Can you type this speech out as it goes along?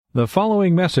The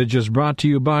following message is brought to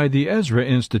you by the Ezra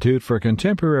Institute for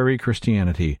Contemporary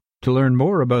Christianity. To learn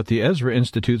more about the Ezra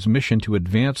Institute's mission to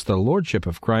advance the Lordship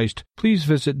of Christ, please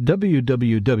visit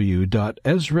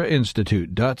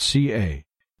www.ezrainstitute.ca.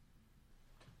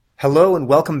 Hello and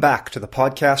welcome back to the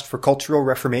podcast for Cultural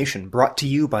Reformation, brought to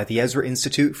you by the Ezra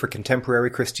Institute for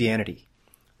Contemporary Christianity.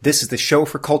 This is the show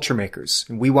for culture makers,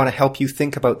 and we want to help you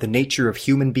think about the nature of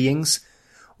human beings,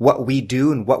 what we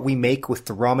do and what we make with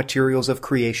the raw materials of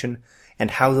creation, and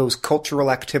how those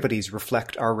cultural activities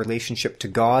reflect our relationship to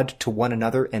God, to one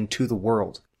another, and to the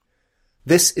world.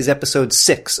 This is episode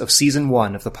 6 of season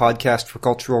 1 of the podcast for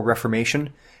Cultural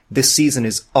Reformation. This season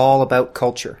is all about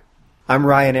culture. I'm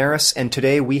Ryan Aris, and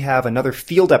today we have another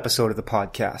field episode of the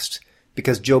podcast,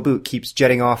 because Joe Boot keeps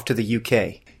jetting off to the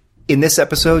UK. In this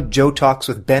episode, Joe talks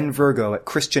with Ben Virgo at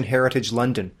Christian Heritage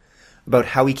London about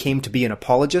how he came to be an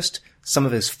apologist, some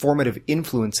of his formative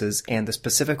influences, and the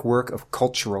specific work of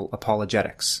cultural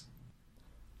apologetics.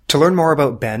 To learn more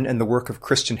about Ben and the work of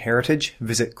Christian Heritage,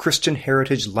 visit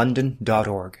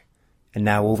christianheritagelondon.org. And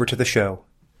now over to the show.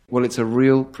 Well, it's a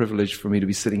real privilege for me to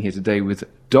be sitting here today with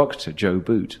Dr. Joe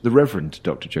Boot, the Reverend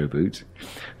Dr. Joe Boot,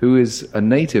 who is a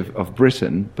native of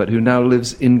Britain, but who now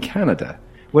lives in Canada.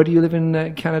 Where do you live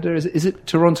in Canada? Is it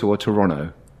Toronto or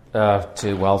Toronto?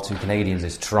 To Canadians,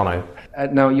 it's Toronto.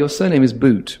 Now, your surname is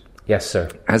Boot. Yes, sir.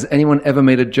 Has anyone ever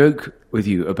made a joke with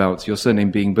you about your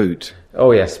surname being Boot?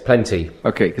 Oh, yes, plenty.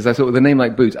 Okay, because I thought with a name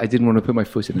like Boot, I didn't want to put my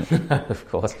foot in it. Of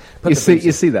course. You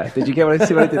see that? Did you get what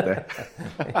I did there?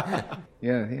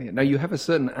 Yeah. Now, you have a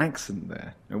certain accent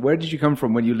there. And where did you come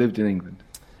from when you lived in England?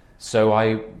 So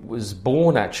I was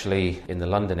born, actually, in the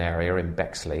London area, in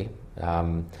Bexley.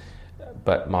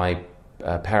 But my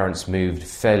parents moved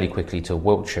fairly quickly to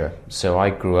Wiltshire. So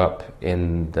I grew up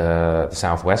in the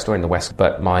southwest, or in the west.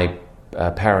 But my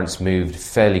parents moved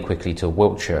fairly quickly to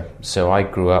Wiltshire. So I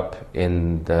grew up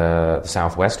in the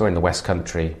southwest, or in the West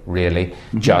Country, really,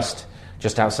 just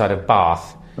outside of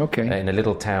Bath. Okay. In a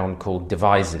little town called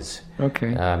Devizes.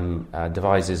 Okay.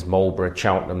 Devizes, Marlborough,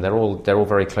 Cheltenham. They're all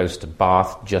very close to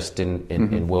Bath, just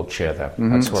in Wiltshire. There.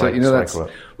 That's where I grew up.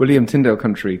 William Tyndale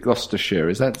country, Gloucestershire.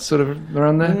 Is that sort of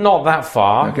around there? Not that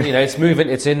far. Okay. It's moving.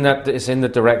 It's in the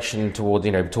direction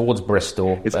towards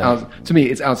Bristol. To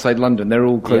me, it's outside London. They're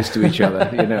all close to each other.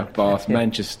 Bath,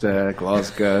 Manchester,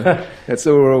 Glasgow. It's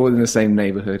all in the same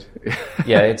neighbourhood.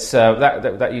 Yeah, it's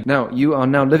that you. Now you are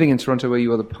now living in Toronto, where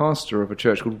you are the pastor of a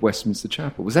church called Westminster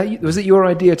Chapel. Was it your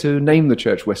idea to name the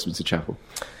church Westminster Chapel?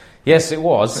 Yes, it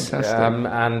was.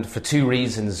 Fantastic. And for two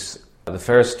reasons. The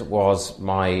first was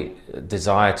my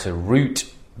desire to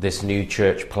root this new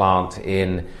church plant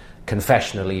in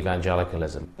confessional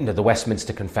evangelicalism. The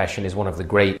Westminster Confession is one of the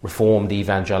great Reformed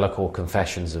evangelical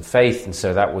confessions of faith, and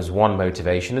so that was one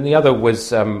motivation. And the other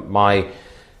was my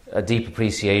deep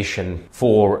appreciation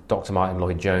for Dr. Martin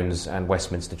Lloyd-Jones and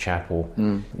Westminster Chapel.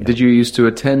 Did you used to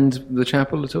attend the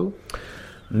chapel at all?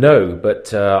 No,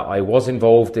 but I was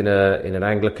involved in an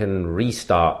Anglican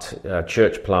restart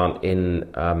church plant in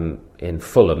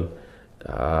Fulham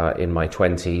in my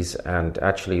 20s, and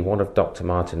actually one of Dr.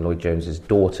 Martin Lloyd-Jones's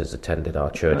daughters attended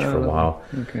our church for a while.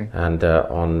 Okay. And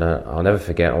I'll never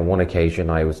forget, on one occasion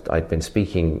I'd been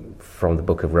speaking from the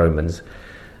Book of Romans.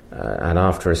 And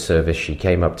after a service, she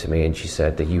came up to me and she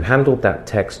said that you handled that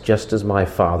text just as my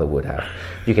father would have.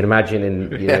 You can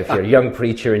imagine, if you're a young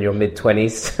preacher in your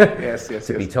mid-20s,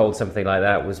 to be told something like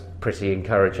that was pretty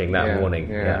encouraging that morning.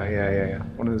 Yeah.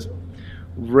 One of those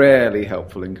rarely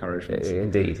helpful encouragements.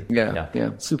 Indeed. Yeah.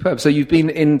 Superb. So you've been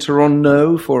in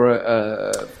Toronto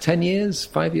for 10 years,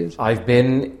 5 years? I've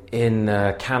been in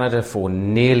Canada for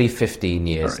nearly 15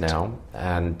 years now.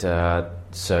 And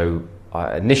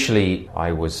initially,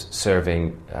 I was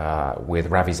serving with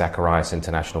Ravi Zacharias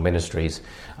International Ministries,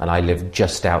 and I lived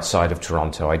just outside of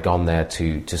Toronto. I'd gone there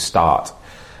to start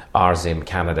RZIM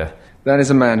Canada. That is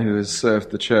a man who has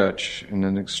served the church in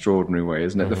an extraordinary way,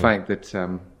 isn't it? The fact that,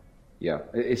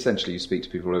 essentially you speak to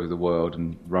people all over the world,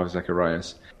 and Ravi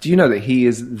Zacharias. Do you know that he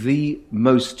is the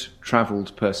most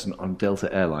travelled person on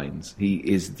Delta Airlines? He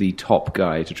is the top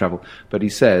guy to travel. But he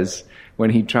says when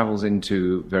he travels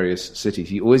into various cities,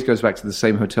 he always goes back to the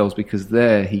same hotels because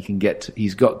there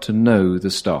he's got to know the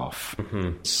staff.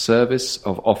 Service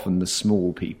of often the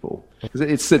small people.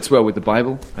 It sits well with the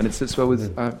Bible, and it sits well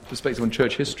with perspective on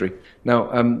church history.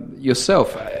 Now,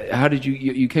 yourself, how did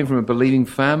you came from a believing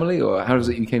family, or how is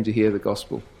it you came to hear the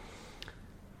gospel?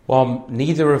 Well,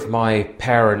 neither of my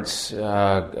parents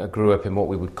grew up in what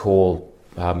we would call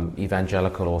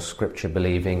evangelical or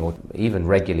scripture-believing or even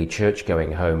regularly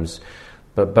church-going homes,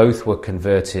 but both were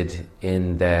converted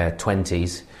in their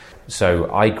 20s.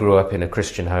 So I grew up in a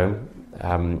Christian home,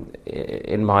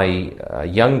 In my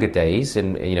younger days,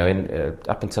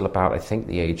 up until about, I think,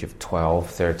 the age of 12,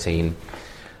 13,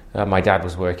 my dad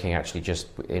was working actually just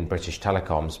in British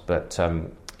Telecoms, but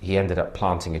he ended up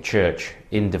planting a church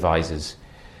in Devizes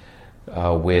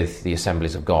with the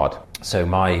Assemblies of God. So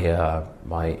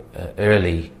my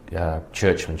early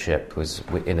churchmanship was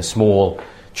in a small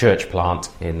church plant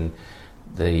in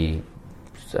the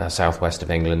southwest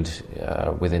of England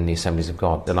within the Assemblies of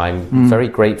God. And I'm very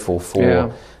grateful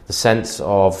for the sense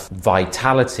of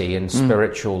vitality and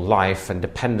spiritual life and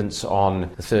dependence on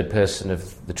the third person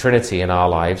of the Trinity in our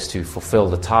lives to fulfill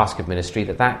the task of ministry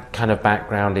that kind of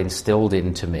background instilled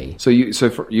into me. So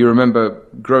you remember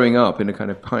growing up in a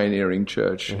kind of pioneering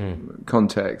church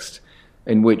context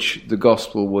in which the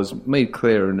gospel was made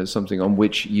clear and as something on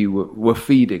which you were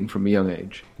feeding from a young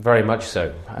age. Very much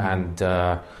so.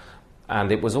 And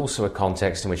it was also a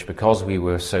context in which, because we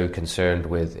were so concerned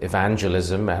with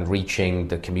evangelism and reaching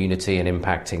the community and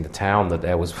impacting the town, that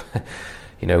there was,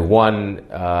 one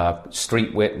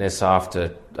street witness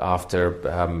after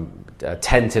a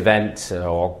tent event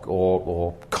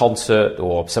or concert,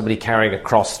 or somebody carrying a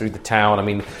cross through the town. I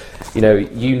mean,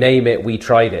 you name it, we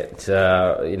tried it.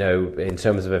 In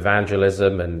terms of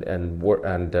evangelism and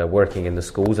working in the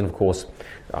schools, and of course,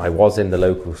 I was in the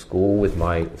local school with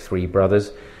my 3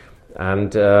 brothers.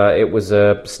 And it was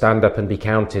a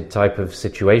stand-up-and-be-counted type of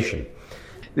situation.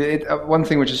 One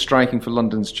thing which is striking for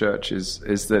London's church is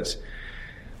that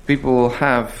people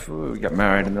get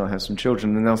married and they'll have some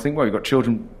children, and they'll think, well, we've got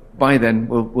children, by then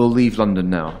we'll leave London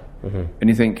now. And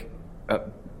you think,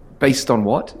 based on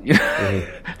what?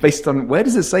 Based on, where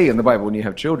does it say in the Bible when you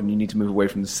have children you need to move away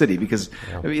from the city? Because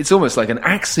it's almost like an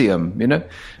axiom,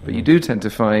 But you do tend to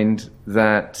find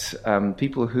that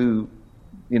people who,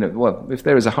 if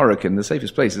there is a hurricane, the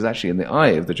safest place is actually in the eye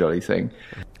of the jolly thing.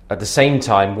 At the same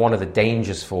time, one of the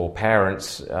dangers for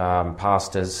parents,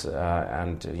 pastors,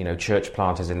 and church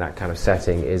planters in that kind of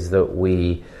setting is that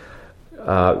we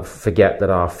forget that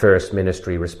our first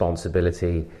ministry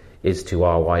responsibility is to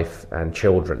our wife and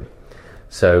children.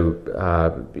 So,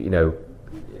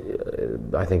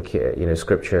 I think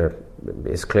Scripture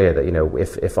is clear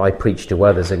that if I preach to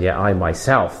others and yet I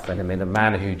myself am a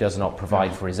man who does not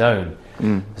provide for his own,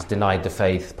 has denied the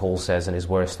faith, Paul says, and is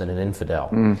worse than an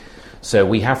infidel. So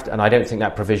we have to, and I don't think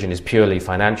that provision is purely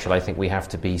financial. I think we have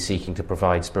to be seeking to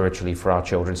provide spiritually for our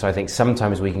children. So I think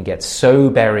sometimes we can get so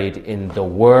buried in the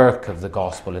work of the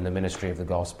gospel, in the ministry of the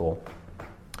gospel,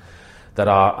 that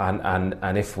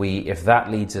if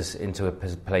that leads us into a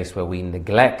place where we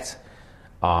neglect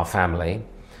our family,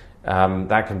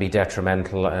 that can be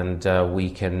detrimental, and we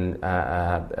can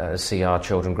see our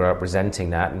children grow up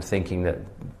resenting that and thinking that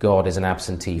God is an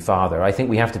absentee father. I think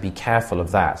we have to be careful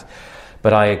of that.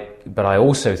 But I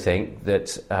also think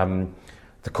that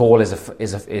the call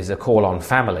is a call on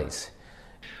families.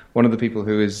 One of the people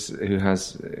who has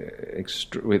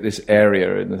this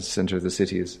area in the centre of the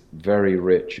city is very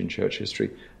rich in church history.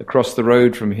 Across the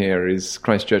road from here is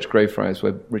Christ Church Greyfriars,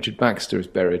 where Richard Baxter is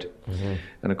buried.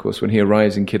 And of course, when he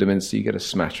arrives in Kidderminster, you get a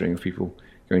smattering of people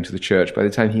going to the church. By the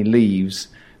time he leaves,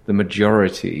 the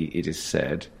majority, it is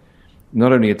said,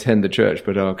 not only attend the church,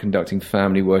 but are conducting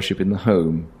family worship in the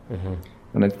home.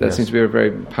 And that seems to be a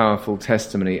very powerful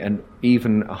testimony. And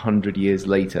even 100 years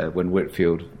later, when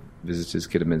Whitfield visitors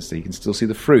Kidderminster, you can still see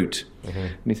the fruit.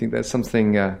 And you think there's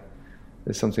something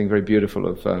very beautiful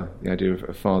of the idea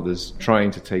of fathers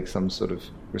trying to take some sort of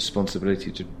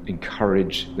responsibility to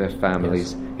encourage their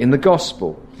families in the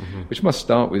gospel, which must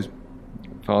start with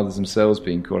fathers themselves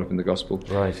being caught up in the gospel.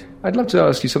 Right. I'd love to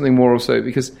ask you something more also,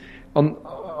 because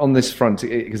on this front,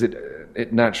 because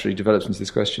it naturally develops into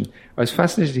this question, I was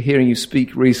fascinated hearing you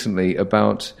speak recently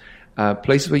about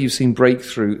places where you've seen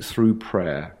breakthrough through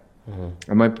prayer.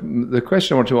 And the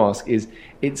question I want to ask is,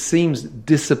 it seems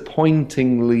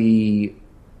disappointingly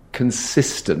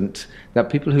consistent that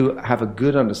people who have a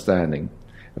good understanding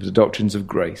of the doctrines of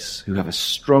grace, who have a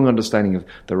strong understanding of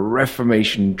the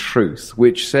Reformation truth,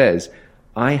 which says,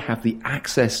 I have the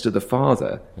access to the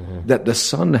Father that the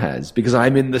Son has, because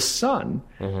I'm in the Son,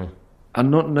 are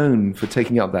not known for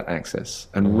taking up that access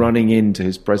and running into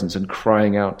his presence and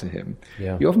crying out to him.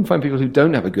 You often find people who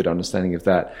don't have a good understanding of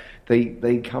that.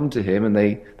 They come to him and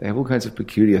they have all kinds of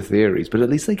peculiar theories, but at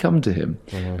least they come to him.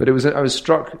 But I was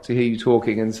struck to hear you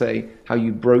talking and say how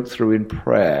you broke through in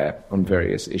prayer on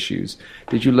various issues.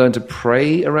 Did you learn to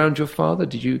pray around your father?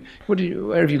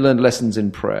 Where have you learned lessons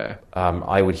in prayer?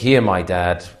 I would hear my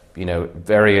dad,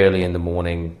 very early in the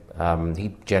morning.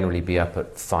 He'd generally be up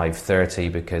at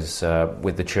 5:30 because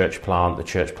with the church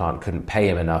plant couldn't pay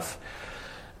him enough.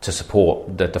 to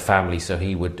support the family, so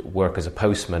he would work as a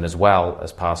postman as well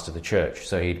as pastor of the church.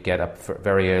 So he'd get up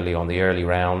very early on the early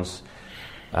rounds,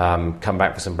 come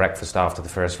back for some breakfast after the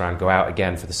first round, go out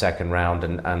again for the second round,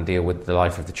 and deal with the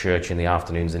life of the church in the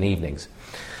afternoons and evenings.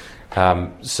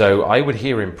 So I would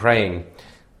hear him praying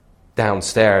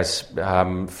downstairs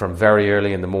from very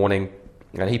early in the morning,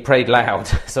 and he prayed loud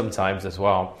sometimes as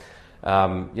well,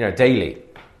 daily.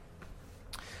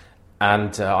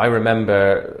 And I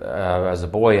remember as a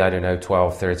boy,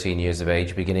 12, 13 years of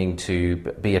age, beginning to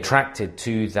be attracted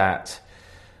to that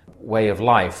way of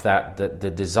life, that the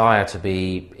desire to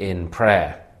be in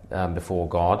prayer before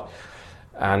God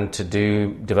and to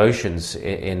do devotions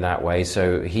in that way.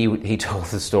 So he told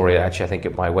the story, actually, I think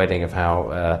at my wedding, of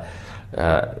how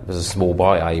as a small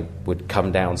boy I would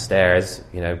come downstairs,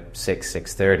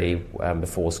 6:30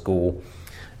 before school,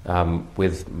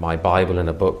 with my Bible and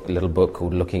a little book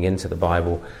called Looking Into the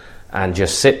Bible, and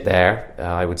just sit there.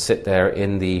 I would sit there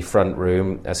in the front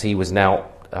room as he was now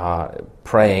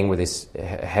praying with his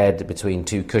head between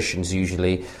two cushions,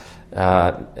 usually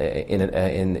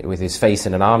with his face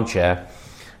in an armchair.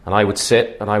 And I would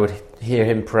sit and I would hear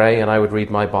him pray, and I would read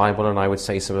my Bible, and I would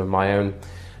say some of my own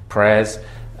prayers.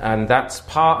 And that's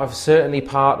certainly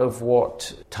part of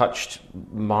what touched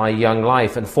my young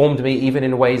life and formed me even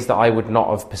in ways that I would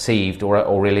not have perceived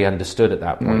or really understood at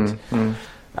that point.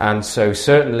 And so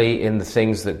certainly in the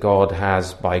things that God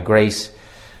has, by grace,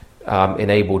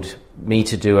 enabled me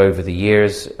to do over the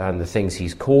years, and the things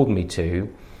he's called me to,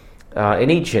 in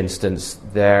each instance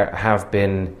there have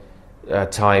been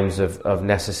times of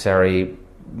necessary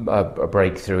a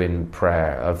breakthrough in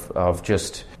prayer, of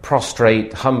just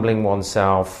prostrate, humbling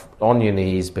oneself on your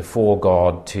knees before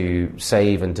God to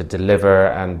save and to deliver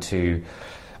and to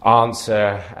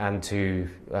answer and to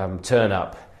turn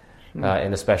up in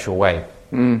a special way.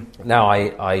 Now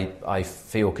I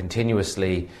feel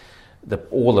continuously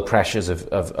all the pressures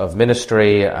of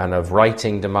ministry and of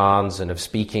writing demands and of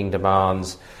speaking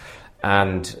demands,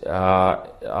 and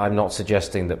I'm not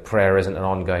suggesting that prayer isn't an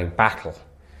ongoing battle.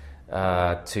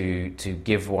 To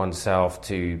give oneself,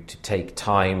 to take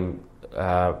time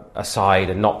aside,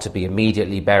 and not to be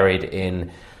immediately buried in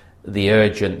the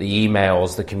urgent, the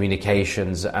emails, the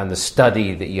communications, and the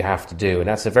study that you have to do. And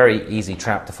that's a very easy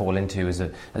trap to fall into as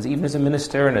even as a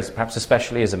minister, and perhaps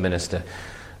especially as a minister.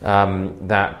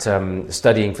 That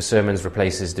studying for sermons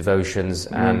replaces devotions,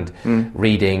 and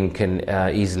reading can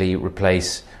easily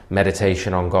replace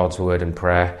meditation on God's word and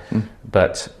prayer.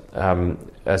 But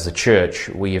as a church,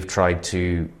 we have tried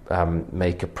to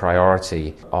make a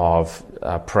priority of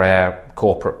prayer,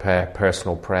 corporate prayer,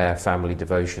 personal prayer, family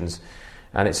devotions,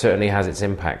 and it certainly has its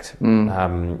impact.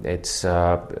 It's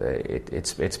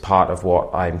part of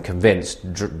what I'm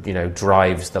convinced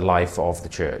drives the life of the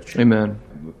church. Amen.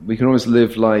 We can almost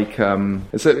live like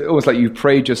it's almost like you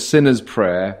prayed your sinner's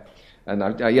prayer, and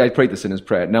I prayed the sinner's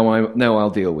prayer. Now I'll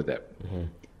deal with it. Mm-hmm.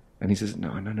 And he says, no,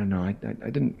 I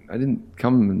didn't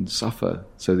come and suffer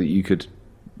so that you could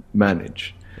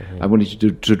manage. Mm-hmm. I wanted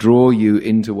to draw you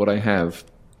into what I have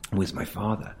with my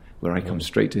Father, where I come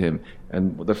straight to him.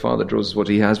 And what the Father draws is what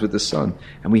he has with the Son.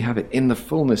 And we have it in the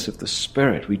fullness of the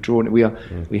Spirit. We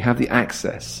have the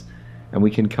access, and we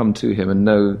can come to him and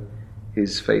know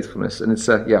his faithfulness. And it's,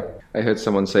 I heard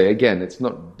someone say, again, it's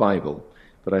not Bible,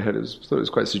 but I thought it was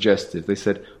quite suggestive. They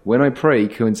said, when I pray,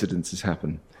 coincidences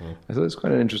happen. I thought it was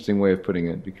quite an interesting way of putting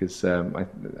it, because I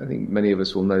think many of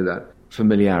us will know that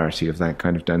familiarity of that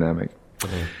kind of dynamic.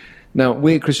 Mm-hmm. Now,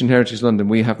 we at Christian Heritage London,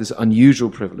 we have this unusual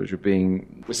privilege of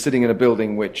we're sitting in a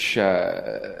building which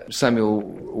Samuel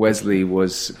Wesley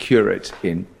was curate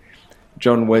in.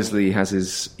 John Wesley has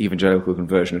his evangelical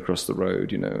conversion across the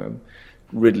road.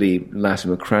 Ridley,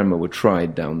 Latimer, Cranmer were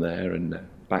tried down there, and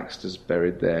Baxter's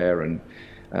buried there, and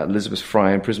Elizabeth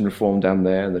Fry and prison reform down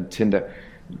there, and then Tyndale,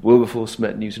 Wilberforce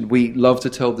met Newton. We love to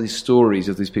tell these stories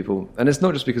of these people, and it's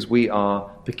not just because we are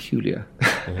peculiar.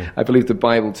 Mm-hmm. I believe the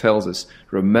Bible tells us,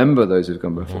 remember those who've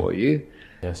gone before you.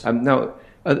 Yes. Now,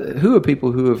 who are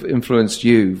people who have influenced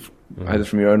you, either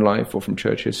from your own life or from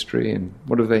church history, and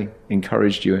what have they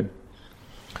encouraged you in?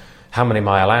 How many am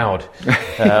I allowed?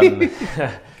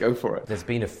 Go for it. There's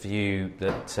been a few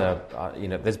that,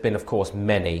 there's been, of course,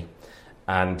 many,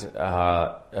 and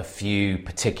a few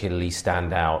particularly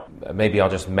stand out. Maybe I'll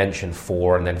just mention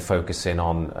four and then focus in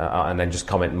on, and then just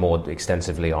comment more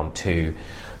extensively on two.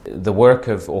 The work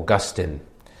of Augustine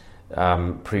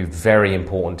proved very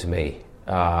important to me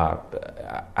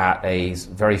at a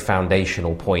very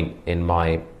foundational point in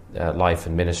my life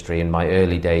and ministry in my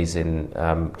early days in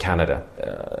Canada.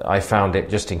 I found it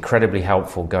just incredibly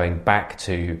helpful going back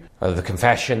to the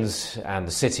Confessions and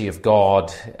the City of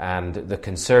God and the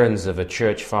concerns of a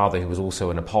church father who was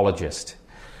also an apologist,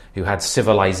 who had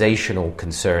civilizational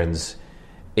concerns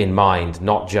in mind,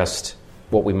 not just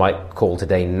what we might call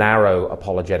today narrow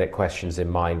apologetic questions in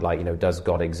mind, like, does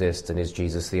God exist, and is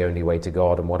Jesus the only way to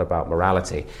God, and what about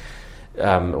morality?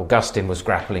 Augustine was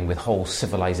grappling with whole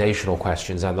civilizational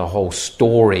questions and the whole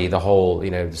story, the whole,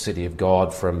 the City of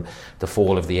God, from the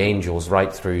fall of the angels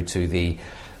right through to the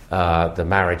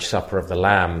marriage supper of the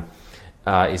Lamb,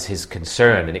 is his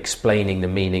concern in explaining the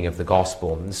meaning of the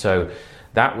gospel. And so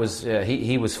that was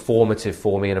he was formative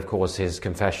for me, and of course his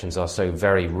Confessions are so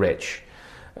very rich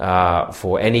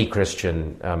for any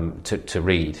Christian to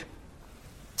read.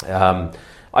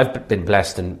 I've been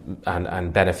blessed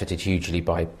and benefited hugely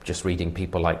by just reading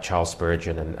people like Charles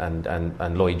Spurgeon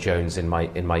and Lloyd Jones in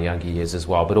my younger years as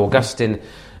well. But Augustine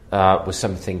was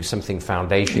something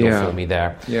foundational for me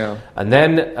there. Yeah. And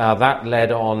then that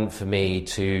led on for me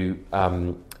to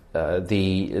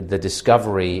the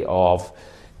discovery of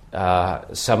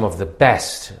some of the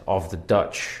best of the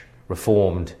Dutch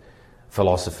Reformed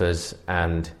philosophers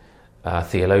and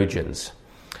theologians.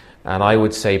 And I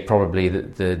would say probably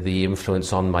that the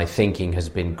influence on my thinking has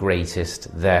been greatest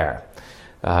there.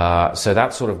 So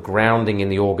that sort of grounding in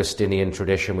the Augustinian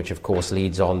tradition, which of course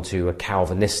leads on to a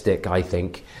Calvinistic, I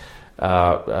think,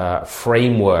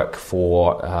 framework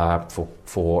for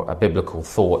a biblical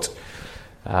thought.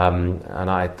 And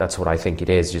that's what I think it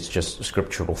is. It's just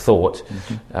scriptural thought.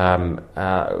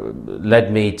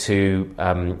 Led me to,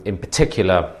 in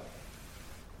particular,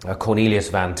 Cornelius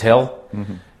van Til,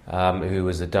 who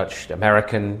was a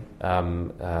Dutch-American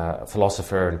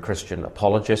philosopher and Christian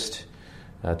apologist,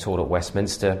 taught at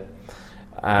Westminster,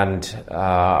 and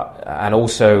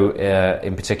also,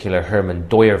 in particular, Herman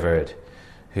Dooyeweerd,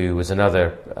 who was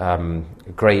another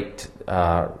great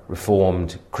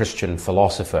Reformed Christian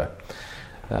philosopher,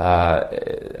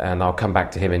 and I'll come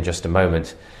back to him in just a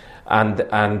moment.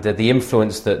 And the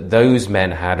influence that those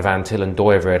men had, Van Til and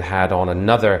Dooyeweerd, had on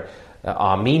another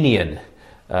Armenian,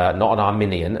 not an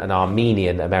Arminian, an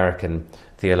Armenian American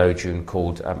theologian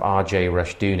called R.J.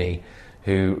 Rushdoony,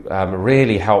 who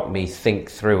really helped me think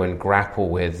through and grapple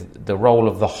with the role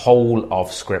of the whole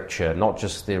of Scripture, not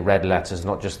just the red letters,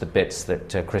 not just the bits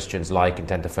that Christians like and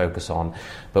tend to focus on,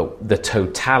 but the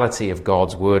totality of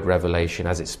God's word revelation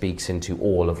as it speaks into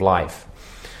all of life.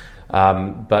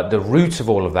 But the root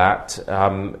of all of that,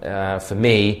 for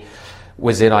me,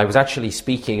 I was actually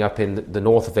speaking up in the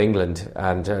north of England,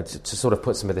 and to sort of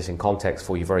put some of this in context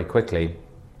for you very quickly,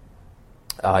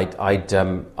 I'd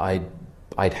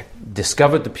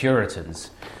discovered the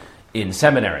Puritans in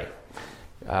seminary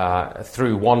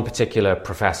through one particular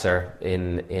professor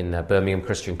in Birmingham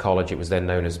Christian College. It was then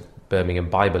known as Birmingham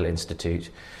Bible Institute,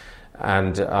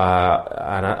 and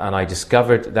I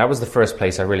discovered that was the first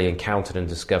place I really encountered and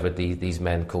discovered these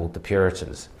men called the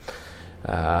Puritans.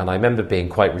 And I remember being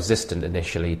quite resistant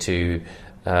initially to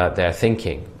their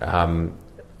thinking,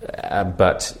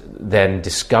 but then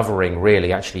discovering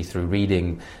really actually through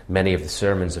reading many of the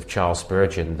sermons of Charles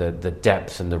Spurgeon the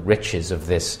depth and the riches of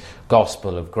this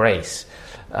gospel of grace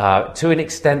to an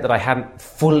extent that I hadn't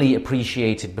fully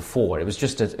appreciated before. It was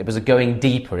just it was a going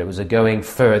deeper, it was a going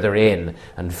further in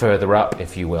and further up,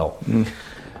 if you will.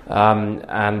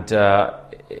 In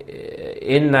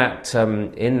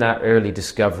that early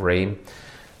discovery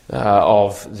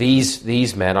of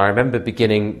these men, I remember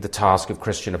beginning the task of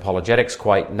Christian apologetics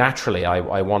quite naturally.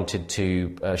 I wanted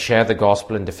to share the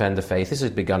gospel and defend the faith. This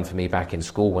had begun for me back in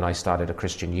school when I started a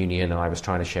Christian union, and I was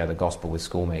trying to share the gospel with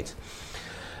schoolmates.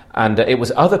 And it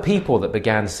was other people that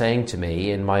began saying to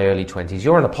me in my early 20s,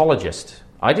 "You're an apologist."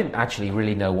 I didn't actually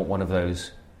really know what one of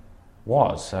those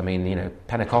was. I mean,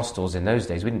 Pentecostals in those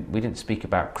days, we didn't speak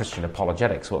about Christian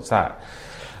apologetics. What's that?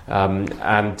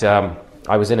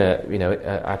 I was in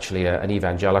an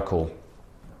evangelical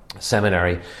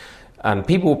seminary, and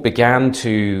people began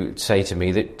to say to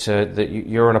me that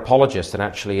you're an apologist. And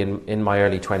actually, in my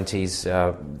early 20s,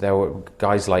 there were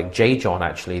guys like J. John,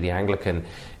 actually, the Anglican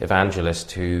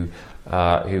evangelist, who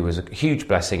was a huge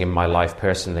blessing in my life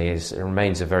personally.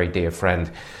 Remains a very dear friend,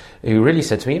 who really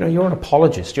said to me, "You're an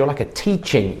apologist. You're like a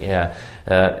teaching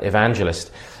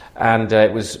evangelist." And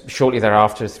it was shortly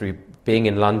thereafter, through being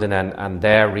in London and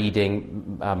there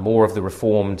reading more of the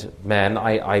Reformed men,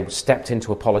 I stepped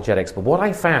into apologetics. But what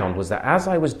I found was that as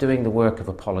I was doing the work of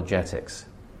apologetics,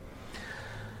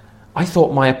 I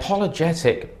thought my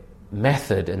apologetic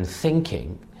method and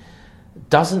thinking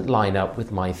doesn't line up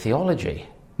with my theology.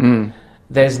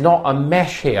 there's not a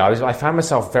mesh here. I found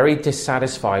myself very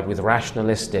dissatisfied with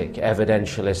rationalistic,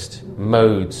 evidentialist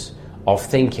modes of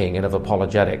thinking and of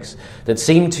apologetics that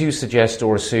seem to suggest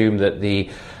or assume that the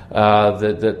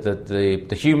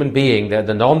human being,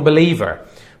 the non-believer,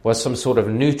 was some sort of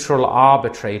neutral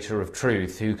arbitrator of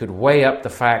truth who could weigh up the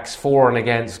facts for and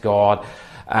against God.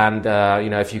 And,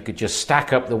 if you could just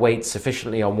stack up the weight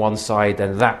sufficiently on one side,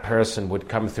 then that person would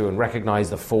come through and recognize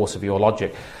the force of your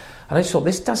logic. And I just thought,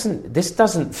 this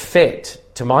doesn't fit,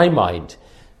 to my mind,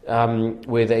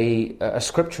 with a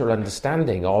scriptural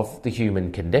understanding of the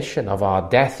human condition, of our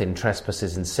death in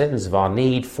trespasses and sins, of our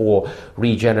need for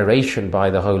regeneration by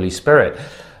the Holy Spirit.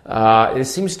 It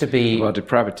seems to be... Of our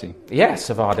depravity. Yes,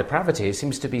 of our depravity. It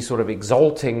seems to be sort of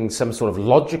exalting some sort of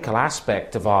logical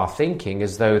aspect of our thinking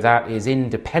as though that is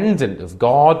independent of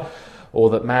God, or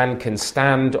that man can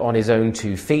stand on his own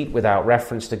 2 feet without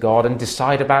reference to God and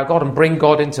decide about God and bring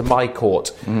God into my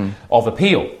court of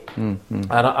appeal. And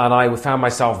I found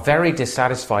myself very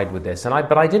dissatisfied with this,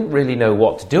 but I didn't really know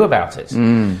what to do about it.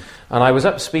 And I was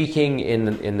up speaking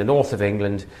in the north of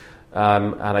England,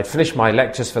 and I'd finished my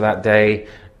lectures for that day,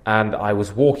 and I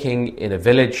was walking in a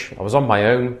village. I was on my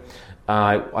own.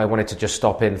 I wanted to just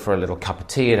stop in for a little cup of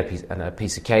tea and a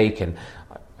piece of cake, and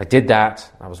I did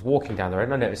that. I was walking down the road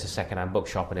and I noticed a second-hand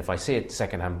bookshop, and if I see a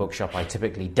second-hand bookshop, I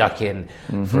typically duck in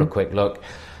for a quick look.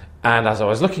 And as I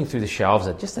was looking through the shelves,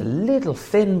 just a little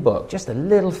thin book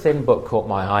caught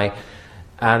my eye,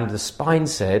 and the spine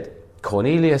said,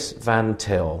 Cornelius Van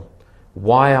Til,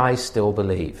 Why I Still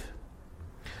Believe.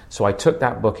 So I took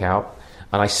that book out,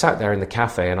 and I sat there in the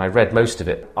cafe and I read most of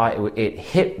it. It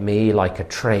hit me like a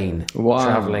train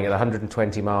traveling at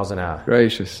 120 miles an hour.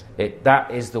 Gracious.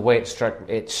 That is the way it struck.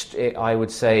 I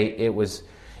would say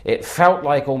it felt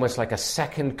like almost like a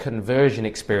second conversion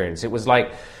experience. It was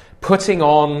like putting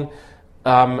on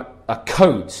a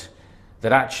coat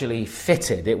that actually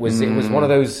fitted. It was one of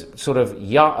those sort of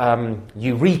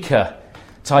eureka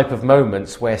type of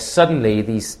moments where suddenly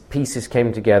these pieces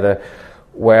came together,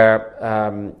 where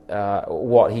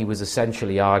what he was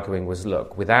essentially arguing was,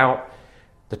 look, without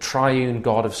the triune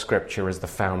God of Scripture as the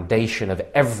foundation of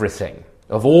everything,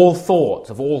 of all thought,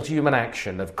 of all human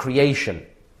action, of creation,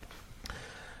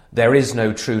 there is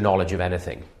no true knowledge of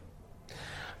anything.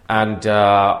 And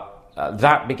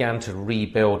that began to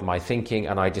rebuild my thinking,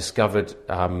 and I discovered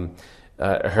Herman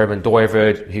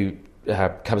Dooyeweerd, who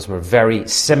comes from a very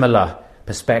similar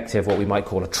perspective, what we might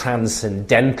call a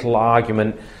transcendental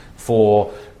argument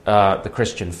for the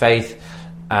Christian faith,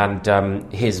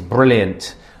 and his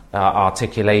brilliant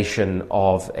articulation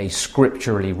of a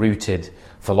scripturally rooted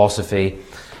philosophy.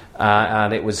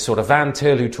 And it was sort of Van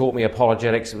Til who taught me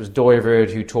apologetics. It was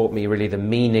Dooyeweerd who taught me really the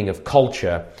meaning of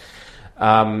culture.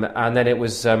 And then it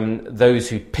was those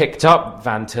who picked up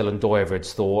Van Til and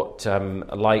Dooyeweerd's thought,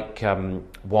 like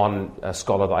one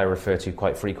scholar that I refer to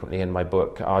quite frequently in my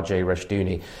book, R.J.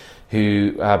 Rushdoony,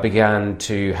 who began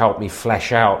to help me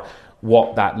flesh out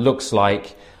what that looks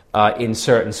like in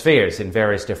certain spheres, in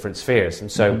various different spheres. And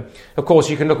so, of course,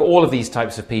 you can look at all of these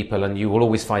types of people and you will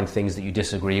always find things that you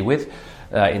disagree with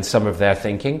in some of their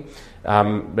thinking,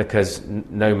 because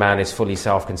no man is fully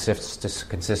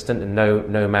self-consistent and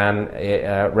no man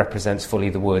represents fully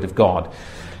the Word of God.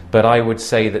 But I would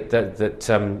say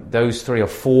that those 3 or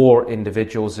 4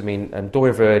 individuals,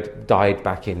 Dooyeweerd died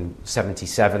back in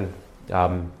 1977,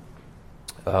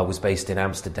 was based in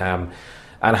Amsterdam,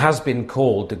 and has been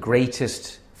called the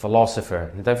greatest philosopher.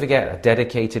 And don't forget, a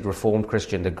dedicated Reformed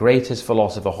Christian, the greatest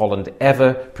philosopher Holland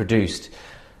ever produced,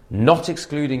 not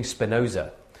excluding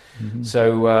Spinoza.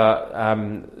 So,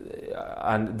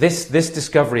 and this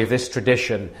discovery of this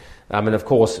tradition, and of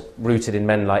course rooted in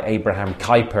men like Abraham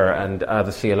Kuyper and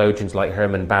other theologians like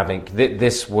Herman Bavinck,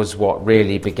 this was what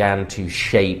really began to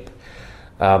shape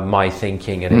my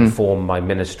thinking and inform my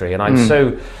ministry.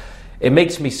 And it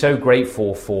makes me so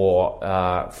grateful for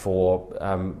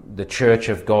the Church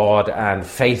of God and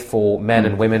faithful men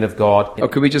and women of God. Oh,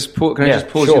 can I just pause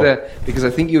you there? Because I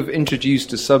think you've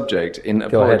introduced a subject in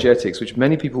apologetics which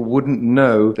many people wouldn't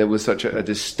know there was such a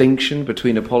distinction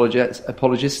between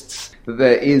apologists, that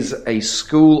there is a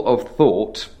school of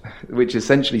thought which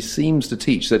essentially seems to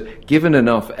teach that given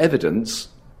enough evidence,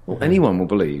 anyone will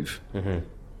believe.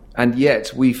 And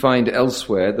yet we find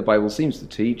elsewhere the Bible seems to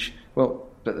teach,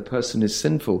 that the person is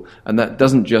sinful, and that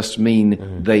doesn't just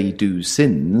mean they do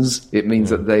sins. It means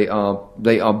that they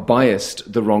are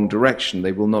biased the wrong direction.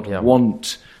 They will not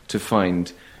want to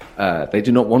find. They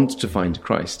do not want to find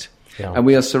Christ. Yeah. And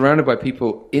we are surrounded by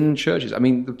people in churches. I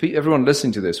mean, everyone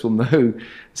listening to this will know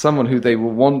someone who they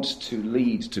will want to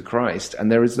lead to Christ,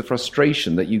 and there is the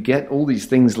frustration that you get all these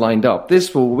things lined up.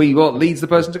 This will be what leads the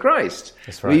person to Christ.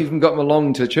 That's right. We even got them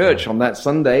along to church on that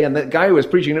Sunday, and that guy was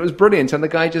preaching, and it was brilliant, and the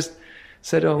guy just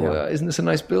said, isn't this a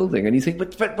nice building? And you think,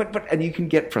 but, and you can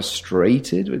get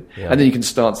frustrated. And then you can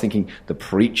start thinking, the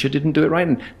preacher didn't do it right,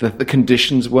 and the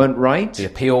conditions weren't right. The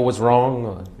appeal was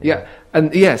wrong.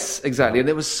 And yes, exactly. And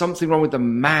there was something wrong with the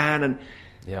man. And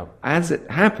Yeah. as it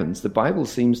happens, the Bible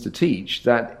seems to teach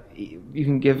that you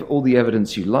can give all the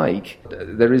evidence you like.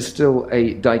 There is still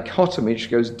a dichotomy which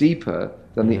goes deeper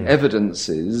than the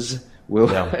evidences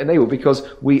will enable, because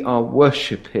we are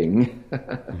worshipping,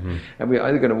 and we're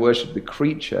either going to worship the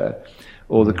creature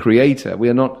or the creator. We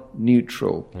are not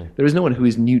neutral. There is no one who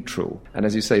is neutral. And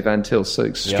as you say, Van Til, so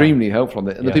extremely helpful on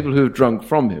that. And the people who have drunk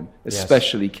from him,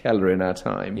 especially Keller in our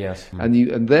time. Yes.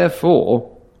 And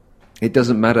therefore, it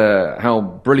doesn't matter how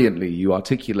brilliantly you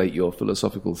articulate your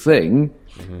philosophical thing,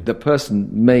 the person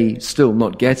may still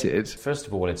not get it. First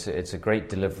of all, it's a great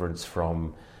deliverance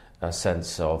from a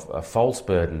sense of a false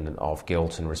burden of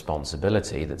guilt and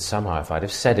responsibility, that somehow if I'd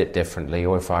have said it differently,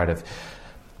 or if I'd have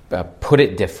put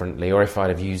it differently, or if I'd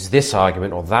have used this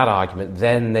argument or that argument,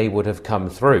 then they would have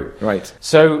come through. Right.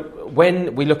 So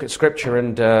when we look at Scripture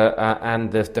and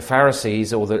the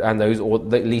Pharisees, or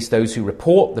at least those who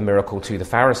report the miracle to the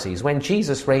Pharisees, when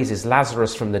Jesus raises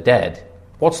Lazarus from the dead,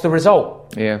 what's the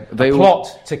result? Yeah, a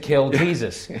plot to kill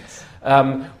Jesus. Yes.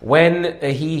 When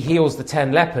he heals the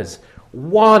 10 lepers,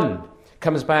 one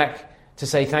comes back to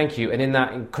say thank you, and in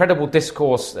that incredible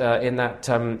discourse, in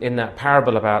that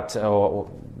parable about,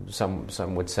 or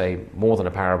some would say more than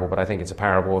a parable, but I think it's a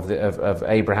parable of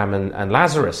Abraham and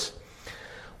Lazarus.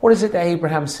 What is it that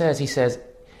Abraham says? He says,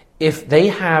 if they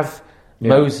have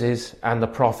Moses and the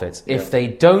prophets, if they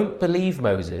don't believe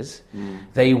Moses,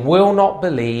 they will not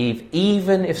believe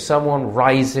even if someone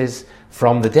rises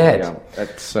from the dead. Yeah,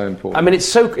 that's so important. I mean,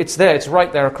 it's there. It's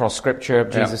right there across Scripture.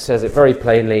 Jesus says it very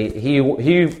plainly. He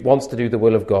who wants to do the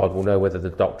will of God will know whether the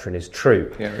doctrine is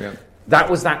true. That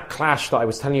was that clash that I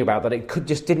was telling you about, that it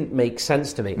just didn't make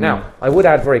sense to me. Now, I would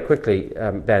add very quickly,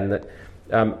 Ben, that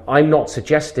I'm not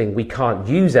suggesting we can't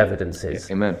use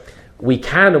evidences. Amen. We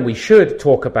can and we should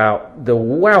talk about the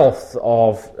wealth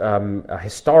of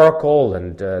historical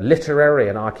and literary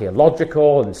and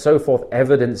archaeological and so forth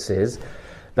evidences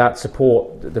that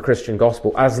support the Christian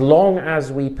gospel, as long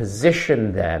as we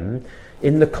position them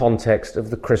in the context of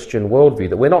the Christian worldview.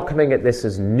 That we're not coming at this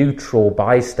as neutral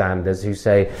bystanders who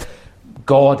say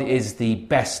God is the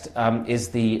best,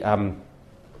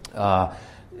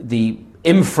 the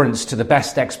inference to the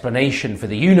best explanation for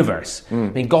the universe. I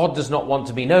mean, God does not want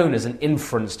to be known as an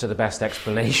inference to the best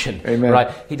explanation. Amen.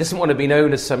 Right? He doesn't want to be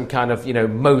known as some kind of,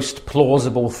 most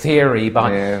plausible theory.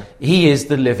 He is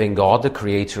the living God, the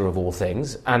creator of all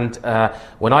things. And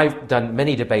when I've done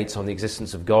many debates on the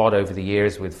existence of God over the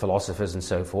years with philosophers and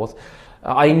so forth,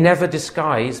 I never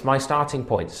disguise my starting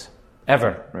points,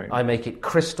 ever. Right. I make it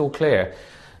crystal clear.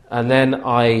 And then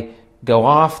I go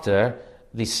after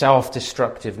the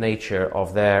self-destructive nature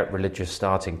of their religious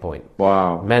starting point.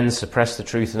 Wow. Men suppress the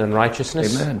truth in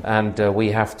unrighteousness. Amen. And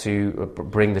we have to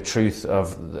bring the truth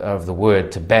of the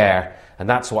word to bear, and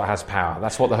that's what has power.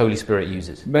 That's what the Holy Spirit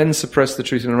uses. Men suppress the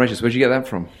truth in unrighteousness. Where'd you get that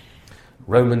from?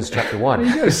 Romans chapter 1.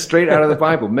 There you go, straight out of the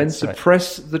Bible. Men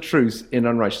suppress the truth in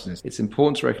unrighteousness. It's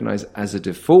important to recognize as a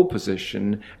default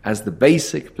position, as the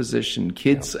basic position,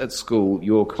 kids at school,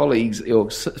 your colleagues, your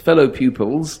fellow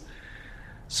pupils,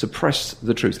 suppress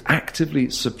the truth, actively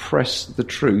suppress the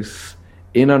truth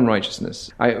in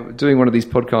unrighteousness. Doing one of these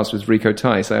podcasts with Rico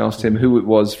Tice, I asked him who it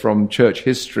was from church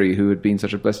history who had been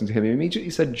such a blessing to him. He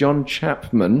immediately said John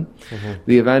Chapman,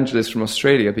 the evangelist from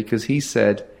Australia, because he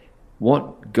said,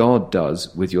 what God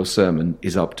does with your sermon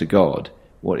is up to God.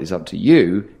 What is up to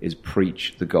you is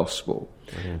preach the gospel.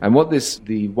 And what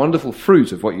the wonderful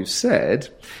fruit of what you've said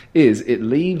is, it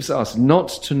leaves us not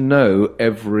to know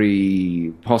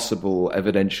every possible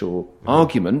evidential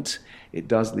argument. It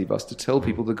does leave us to tell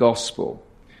people the gospel.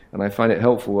 And I find it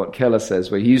helpful what Keller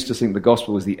says, where he used to think the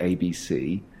gospel was the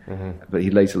ABC, but he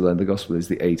later learned the gospel is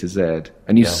the A to Z.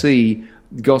 And you see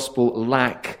gospel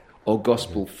lack or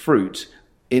gospel fruit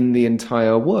in the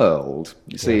entire world.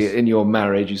 You see it in your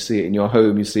marriage, you see it in your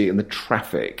home, you see it in the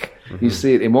traffic, you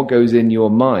see it in what goes in your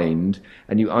mind,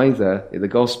 and the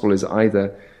gospel is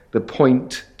either the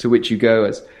point to which you go,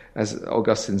 as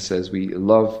Augustine says, he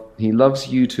loves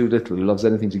you too little, who loves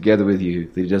anything together with you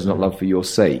that he does not love for your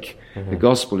sake. The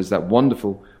gospel is that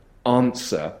wonderful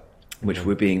answer, which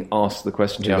we're being asked the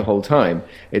question to the whole time.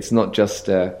 It's not just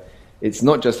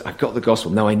I've got the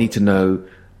gospel, now I need to know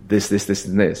this,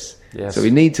 and this. Yes. So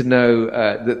we need to know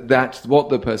that's what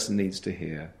the person needs to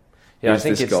hear. Yeah, I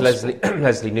think it's Leslie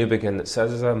Newbigin that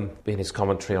says in his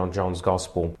commentary on John's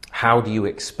Gospel, how do you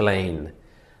explain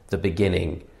the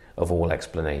beginning of all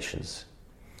explanations?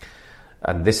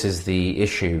 And this is the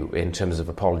issue in terms of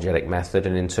apologetic method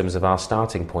and in terms of our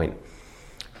starting point.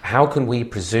 How can we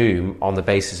presume on the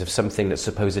basis of something that's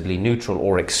supposedly neutral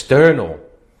or external?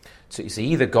 So you see,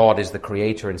 either God is the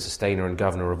creator and sustainer and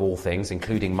governor of all things,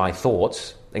 including my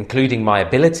thoughts, including my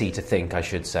ability to think, I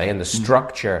should say, and the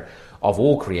structure of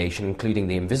all creation, including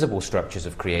the invisible structures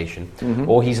of creation,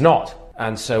 or he's not.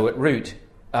 And so at root,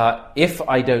 if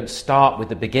I don't start with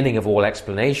the beginning of all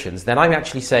explanations, then I'm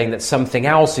actually saying that something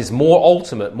else is more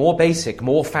ultimate, more basic,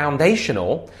 more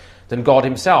foundational than God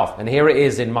himself. And here it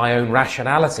is in my own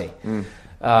rationality.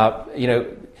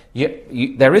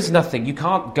 There is nothing, you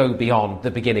can't go beyond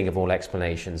the beginning of all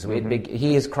explanations.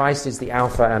 Christ is the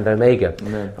Alpha and Omega.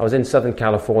 Amen. I was in Southern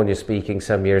California speaking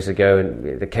some years ago,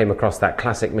 and I came across that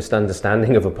classic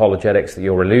misunderstanding of apologetics that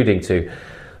you're alluding to,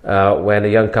 when a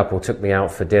young couple took me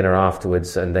out for dinner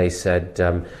afterwards, and they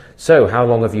said, so how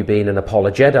long have you been an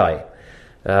apologeti?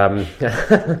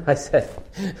 I said,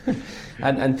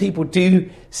 and people do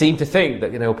seem to think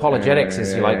that apologetics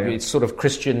is like it's sort of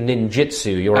Christian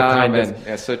ninjutsu. You're a kind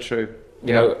of so true.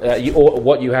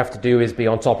 What you have to do is be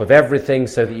on top of everything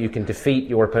so that you can defeat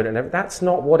your opponent. That's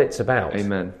not what it's about.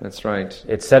 Amen. That's right.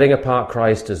 It's setting apart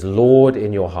Christ as Lord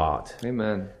in your heart.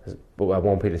 Amen.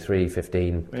 1 Peter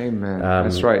 3:15. Amen.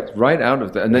 That's right. Right out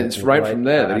of that, and then it's right from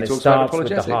there that he talks about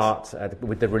apologetics. With the heart,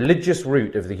 with the religious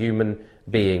root of the human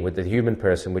being, with the human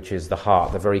person, which is the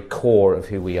heart, the very core of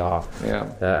who we are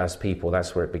as people.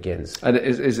 That's where it begins. And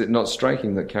is it not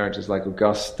striking that characters like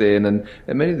Augustine and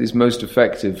many of these most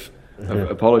effective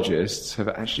apologists have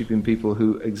actually been people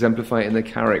who exemplify it in their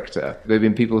character? They've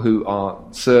been people who are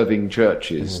serving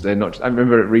churches. They're not. I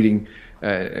remember reading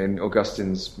in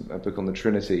Augustine's book on the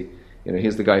Trinity.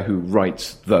 Here's the guy who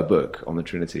writes the book on the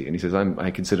Trinity, and he says, I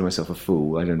consider myself a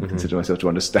fool. I don't consider myself to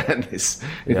understand this.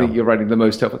 I think you're writing the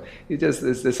most helpful.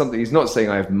 There's something, he's not saying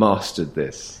I have mastered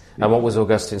this. And what was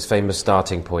Augustine's famous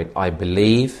starting point? I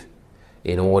believe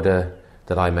in order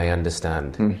that I may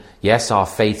understand. Yes, our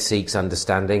faith seeks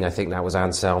understanding. I think that was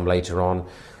Anselm later on.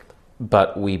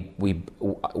 But we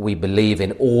believe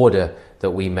in order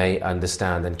that we may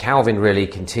understand. And Calvin really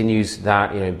continues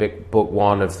that, in book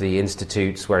 1 of the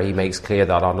Institutes, where he makes clear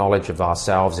that our knowledge of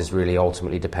ourselves is really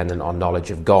ultimately dependent on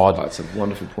knowledge of God. That's a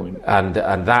wonderful point. And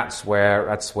that's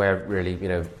where really,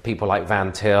 people like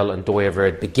Van Til and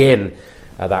Dooyeweerd begin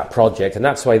that project. And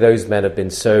that's why those men have been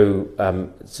so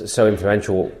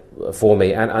influential for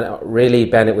me. And really,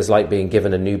 Ben, it was like being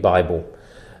given a new Bible.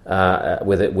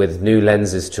 With new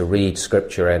lenses to read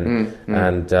Scripture and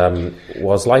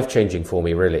was life-changing for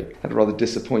me, really. I had a rather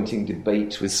disappointing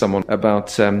debate with someone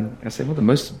about, I said, the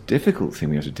most difficult thing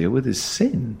we have to deal with is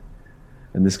sin.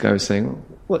 And this guy was saying,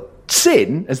 what,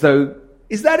 sin? As though,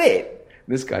 is that it?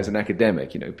 And this guy's an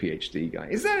academic, PhD guy.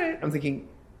 Is that it? I'm thinking,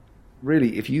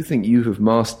 really, if you think you have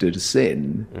mastered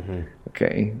sin,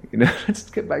 okay, let's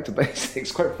get back to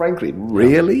basics, quite frankly.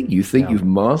 Really? You think you've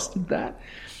mastered that?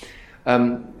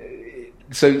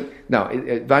 So now,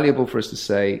 it's valuable for us to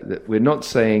say that we're not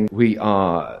saying we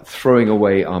are throwing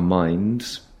away our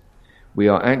minds. We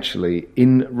are actually,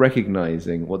 in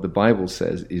recognizing what the Bible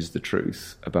says is the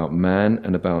truth about man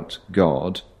and about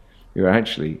God, we are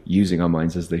actually using our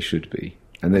minds as they should be.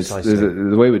 And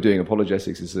the way we're doing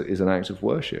apologetics is an act of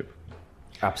worship.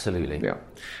 Absolutely. Yeah.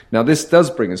 Now, this does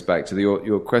bring us back to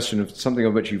your question of something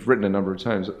of which you've written a number of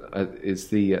times, is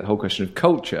the whole question of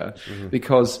culture,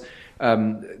 because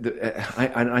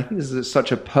I think this is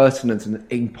such a pertinent and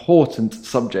important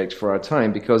subject for our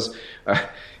time, because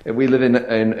we live in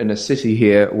a city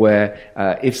here where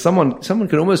if someone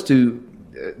can almost do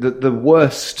the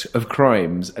worst of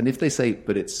crimes, and if they say,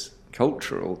 but it's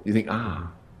cultural, you think,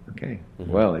 okay,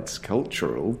 well, it's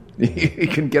cultural. You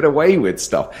can get away with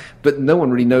stuff, but no one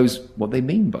really knows what they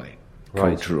mean by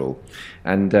cultural.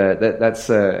 And that's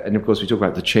and of course we talk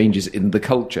about the changes in the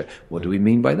culture. What do we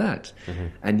mean by that?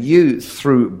 And you,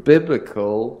 through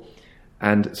biblical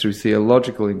and through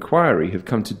theological inquiry, have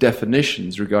come to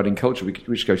definitions regarding culture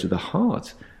which go to the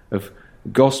heart of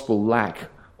gospel lack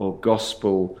or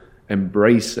gospel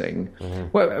embracing.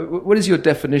 What is your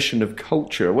definition of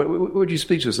culture? Would you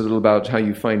speak to us a little about how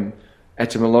you find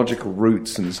etymological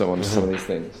roots and so on to some of these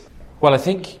things? Well, I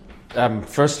think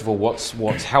first of all,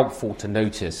 what's helpful to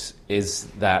notice is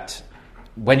that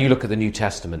when you look at the New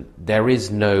Testament, there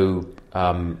is no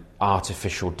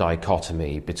artificial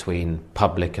dichotomy between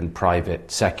public and private,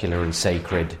 secular and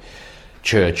sacred,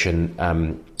 church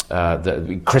and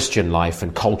the Christian life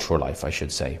and cultural life, I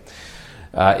should say.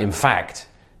 In fact,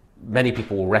 many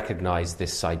people will recognize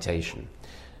this citation.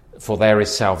 For there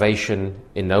is salvation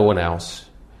in no one else,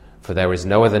 for there is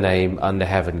no other name under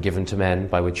heaven given to men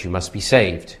by which you must be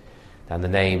saved than the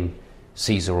name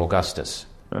Caesar Augustus.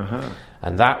 Uh-huh.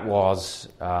 And that was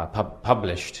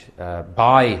published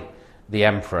by the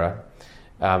emperor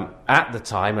at the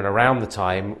time and around the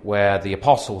time where the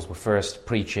apostles were first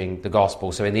preaching the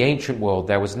gospel. So in the ancient world,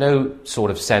 there was no sort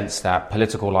of sense that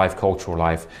political life, cultural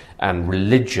life, and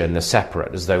religion are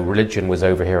separate, as though religion was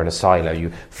over here in a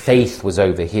silo, faith was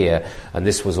over here, and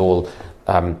this was all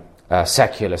a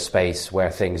secular space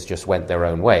where things just went their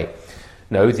own way.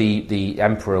 No, the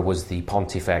emperor was the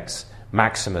Pontifex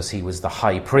Maximus. He was the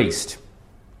high priest.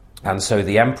 And so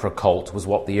the emperor cult was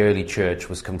what the early church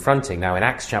was confronting. Now in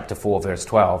Acts chapter 4, verse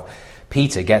 12,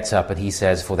 Peter gets up and he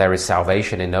says, for there is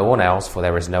salvation in no one else, for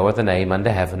there is no other name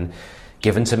under heaven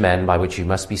given to men by which you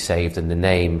must be saved, in the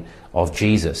name of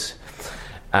Jesus.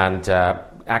 And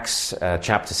Acts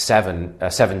chapter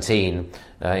 17,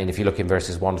 and if you look in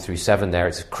verses 1 through 7 there,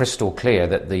 it's crystal clear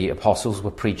that the apostles were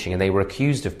preaching, and they were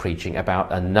accused of preaching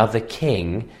about another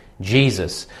king,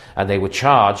 Jesus. And they were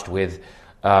charged with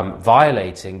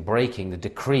breaking the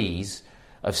decrees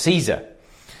of Caesar.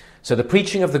 So the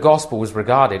preaching of the gospel was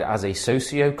regarded as a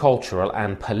socio-cultural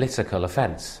and political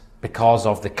offense because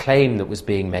of the claim that was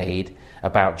being made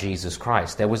about Jesus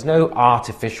Christ. There was no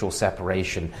artificial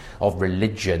separation of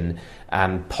religion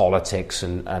and politics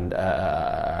and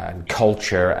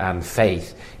culture and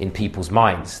faith in people's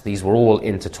minds. These were all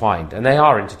intertwined, and they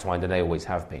are intertwined, and they always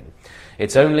have been.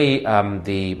 It's only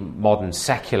the modern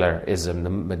secularism, the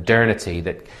modernity,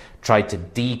 that tried to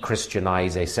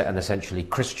de-Christianize an essentially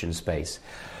Christian space,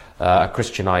 a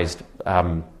Christianized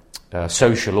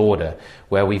social order,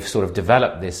 where we've sort of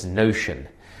developed this notion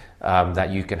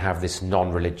that you can have this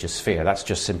non-religious sphere. That's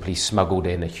just simply smuggled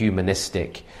in a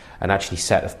humanistic and actually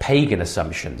set of pagan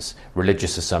assumptions,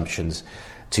 religious assumptions,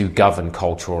 to govern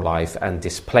cultural life, and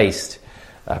displaced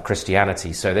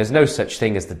Christianity. So there's no such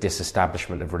thing as the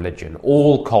disestablishment of religion.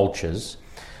 All cultures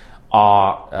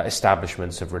are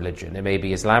establishments of religion. It may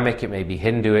be Islamic, it may be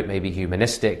Hindu, it may be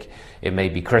humanistic, it may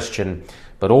be Christian,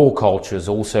 but all cultures,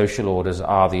 all social orders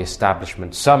are the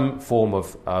establishment. Some form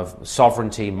of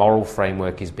sovereignty, moral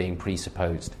framework is being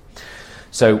presupposed.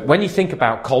 So when you think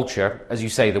about culture, as you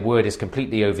say, the word is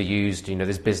completely overused. You know,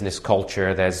 there's business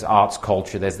culture, there's arts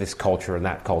culture, there's this culture and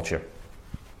that culture.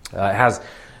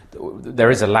 There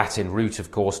is a Latin root,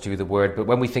 of course, to the word, but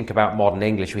when we think about modern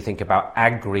English, we think about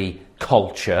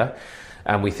agriculture,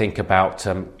 and we think about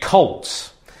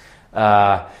cults.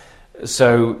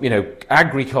 So, you know,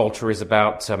 agriculture is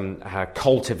about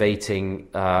cultivating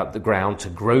the ground to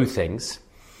grow things.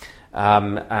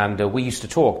 And we used to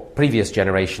talk, previous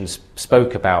generations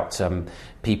spoke about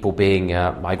people being,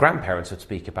 my grandparents would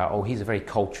speak about, oh, he's a very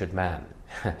cultured man.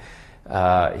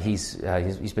 He's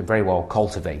been very well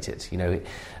cultivated. You know,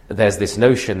 there's this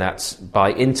notion that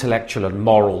by intellectual and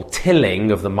moral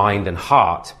tilling of the mind and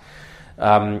heart,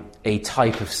 a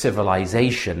type of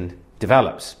civilization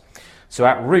develops. So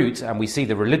at root, and we see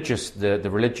the religious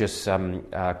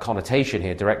connotation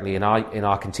here directly in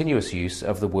our continuous use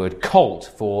of the word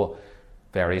cult for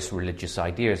various religious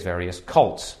ideas, various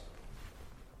cults.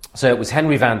 So it was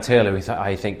Henry Van Til who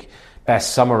I think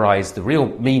best summarized the real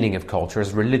meaning of culture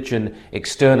as religion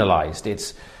externalized.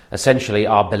 It's essentially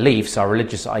our beliefs, our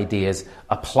religious ideas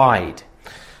applied.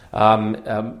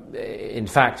 In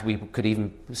fact, we could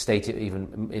even state it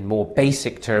even in more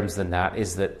basic terms than that,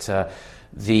 is that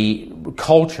the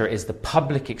culture is the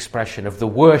public expression of the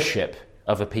worship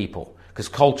of a people. Because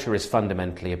culture is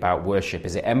fundamentally about worship.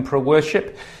 Is it emperor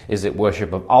worship? Is it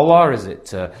worship of Allah? Is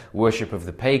it worship of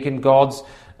the pagan gods?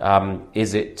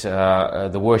 Is it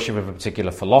the worship of a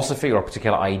particular philosophy or a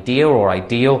particular idea or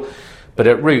ideal? But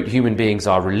at root, human beings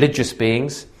are religious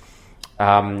beings.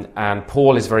 And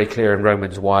Paul is very clear in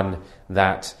Romans 1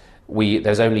 that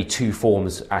there's only two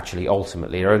forms, actually,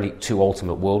 ultimately. There are only two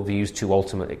ultimate worldviews, two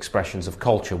ultimate expressions of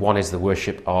culture. One is the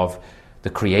worship of the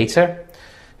Creator,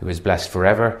 who is blessed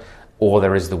forever, or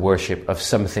there is the worship of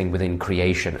something within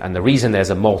creation. And the reason there's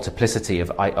a multiplicity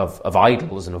of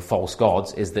idols and of false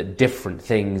gods is that different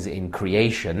things in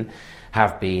creation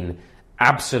have been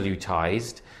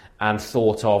absolutized and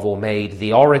thought of or made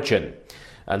the origin.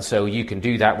 And so you can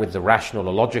do that with the rational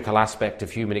or logical aspect of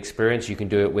human experience. You can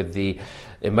do it with the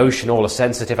emotional or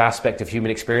sensitive aspect of human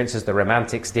experience, as the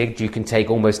Romantics did. You can take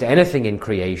almost anything in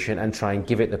creation and try and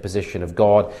give it the position of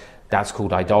God. That's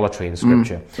called idolatry in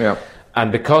Scripture. Yeah.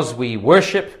 And because we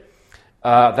worship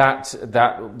that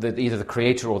either the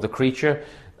creator or the creature,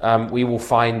 we will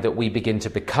find that we begin to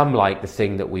become like the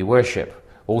thing that we worship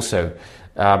also.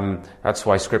 That's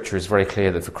why Scripture is very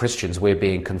clear that for Christians we're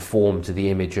being conformed to the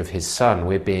image of his Son.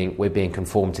 We're being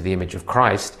conformed to the image of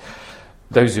Christ.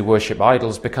 Those who worship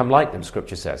idols become like them,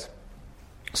 Scripture says.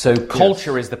 So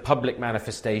culture is the public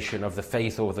manifestation of the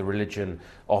faith or the religion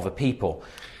of a people.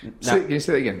 So can you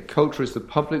say that again? Culture is the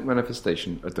public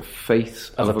manifestation of the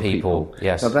faith of a people.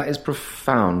 Yes. Now that is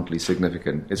profoundly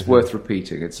significant. It's worth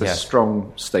repeating. It's a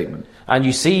strong statement. And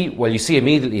you see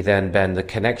immediately then, Ben, the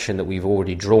connection that we've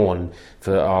already drawn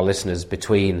for our listeners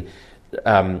between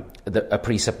a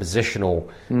presuppositional,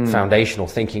 foundational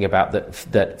thinking about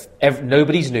that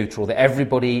nobody's neutral, that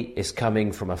everybody is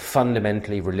coming from a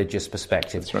fundamentally religious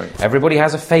perspective. That's right. Everybody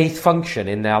has a faith function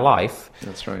in their life.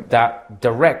 That's right. That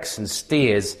directs and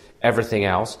steers everything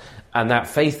else, and that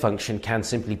faith function can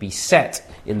simply be set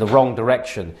in the wrong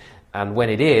direction. And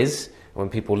when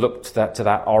people look to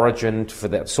that origin, for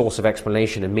that source of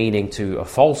explanation and meaning, to a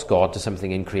false God, to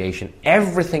something in creation,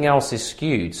 everything else is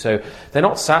skewed. So they're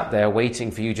not sat there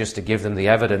waiting for you just to give them the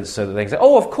evidence so that they can say,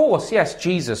 oh, of course, yes,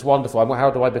 Jesus, wonderful,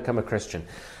 how do I become a Christian?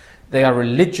 They are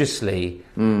religiously,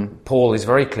 Paul is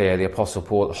very clear, the Apostle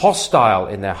Paul, hostile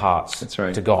in their hearts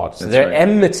to God. So they're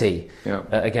enmity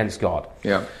against God.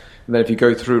 Yeah. And then if you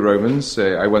go through Romans,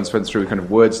 I once went through a kind of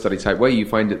word study type way, you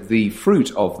find that the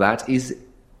fruit of that is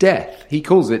death. He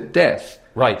calls it death.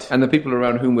 Right. And the people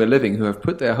around whom we're living, who have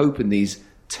put their hope in these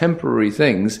temporary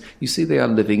things, you see they are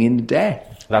living in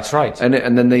death. That's right. And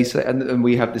then they say, and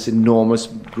we have this enormous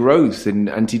growth in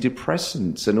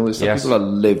antidepressants and all this stuff. Yes. People are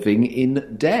living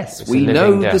in death. We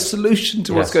know death. the solution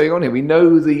to what's going on here. We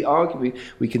know the argument.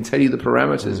 We can tell you the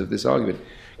parameters of this argument.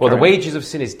 Well, the wages of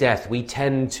sin is death. We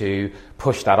tend to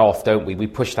push that off, don't we? We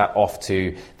push that off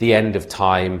to the end of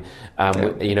time.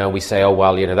 We say, oh,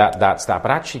 well, that's that.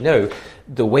 But actually, no,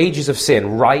 the wages of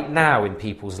sin right now in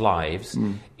people's lives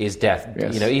is death.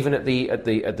 Yes. Even at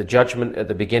the judgment at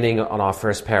the beginning on our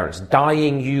first parents,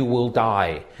 dying you will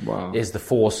die is the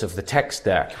force of the text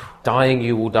there. Dying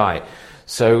you will die.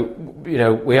 So,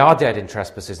 we are dead in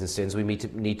trespasses and sins. We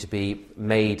need to be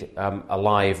made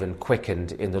alive and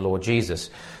quickened in the Lord Jesus.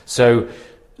 So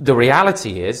the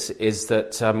reality is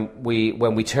that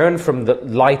when we turn from the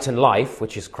light and life,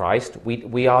 which is Christ,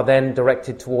 we are then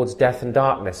directed towards death and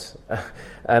darkness.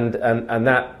 And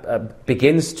that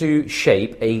begins to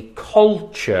shape a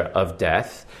culture of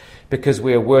death, because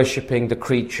we are worshipping the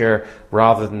creature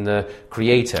rather than the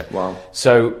creator. Wow.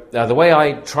 So the way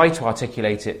I try to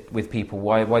articulate it with people,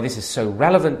 why this is so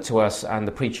relevant to us and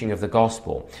the preaching of the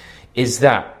gospel, is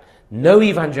that no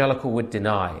evangelical would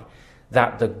deny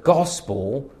that the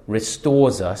gospel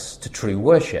restores us to true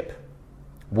worship.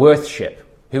 Worthship.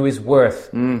 Who is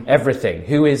worth everything?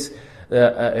 Who is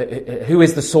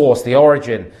the source, the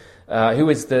origin? Who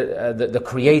is the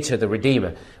creator, the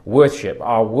redeemer? Worship,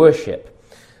 our worship.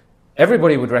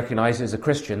 Everybody would recognize as a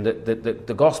Christian that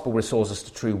the gospel restores us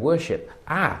to true worship.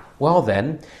 Well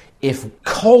then, if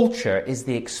culture is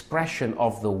the expression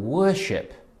of the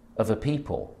worship of a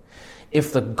people,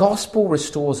 if the gospel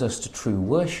restores us to true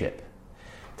worship,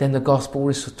 then the gospel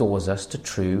restores us to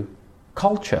true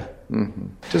culture. Mm-hmm.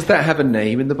 Does that have a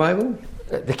name in the Bible?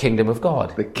 The kingdom of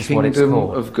God. The kingdom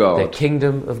of God. The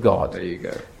kingdom of God. There you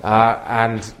go.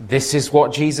 And this is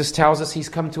what Jesus tells us he's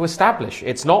come to establish.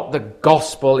 It's not the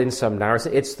gospel in some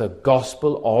narrative, it's the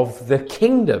gospel of the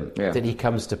kingdom that he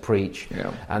comes to preach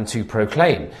and to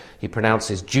proclaim. He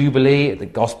pronounces Jubilee, the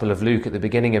Gospel of Luke, at the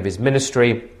beginning of his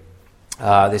ministry.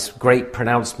 This great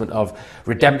pronouncement of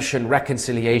redemption,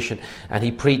 reconciliation, and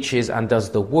he preaches and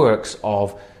does the works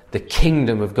of the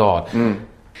kingdom of God.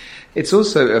 It's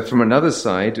also, from another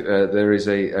side, there is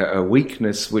a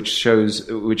weakness which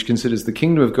considers the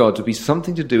kingdom of God to be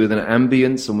something to do with an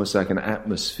ambience, almost like an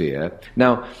atmosphere.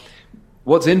 Now,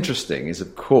 what's interesting is,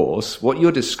 of course, what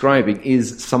you're describing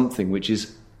is something which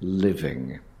is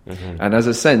living. Mm-hmm. And as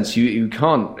a sense, you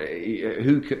can't,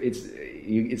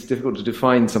 it's difficult to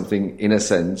define something in a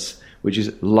sense which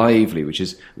is lively, which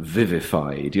is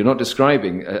vivified. You're not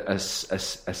describing a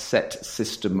set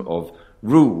system of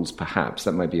rules, perhaps.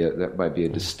 That might be a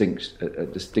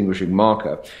distinguishing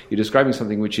marker. You're describing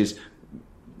something which is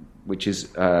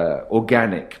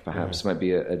organic, perhaps, might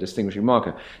be a distinguishing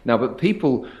marker. Now, but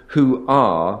people who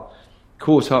are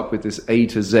caught up with this A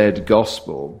to Z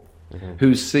gospel,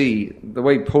 who see the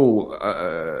way Paul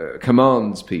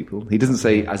commands people, he doesn't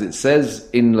say, as it says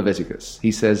in Leviticus,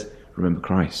 he says, remember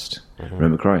Christ,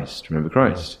 remember Christ, remember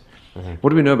Christ. What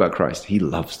do we know about Christ? He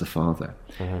loves the Father.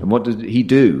 And what did he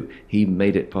do? He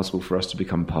made it possible for us to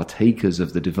become partakers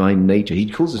of the divine nature. He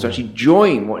calls us to actually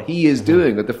join what he is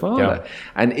doing with the Father.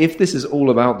 And if this is all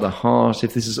about the heart,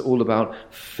 if this is all about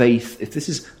faith, if this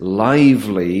is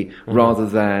lively rather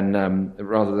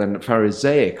than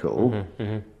pharisaical,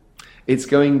 it's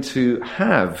going to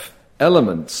have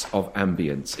elements of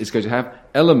ambience. It's going to have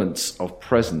elements of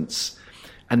presence.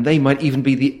 And they might even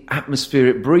be the atmosphere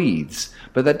it breathes.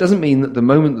 But that doesn't mean that the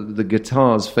moment that the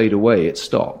guitars fade away, it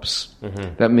stops.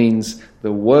 That means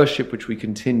the worship which we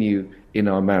continue in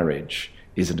our marriage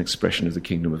is an expression of the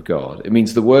kingdom of God. It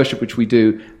means the worship which we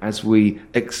do as we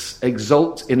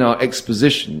exult in our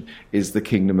exposition is the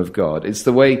kingdom of God. It's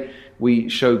the way we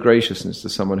show graciousness to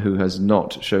someone who has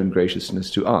not shown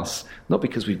graciousness to us. Not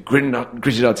because we've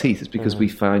gritted our teeth, it's because we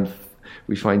find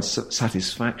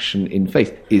satisfaction in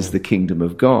faith is the kingdom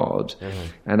of God.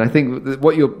 And I think that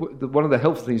one of the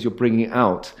helpful things you're bringing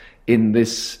out in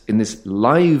this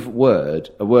live word,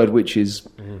 a word which is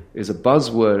a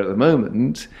buzzword at the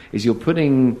moment, is you're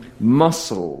putting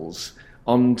muscles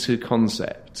onto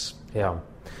concepts. Yeah.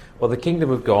 Well, the kingdom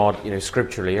of God,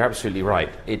 scripturally, you're absolutely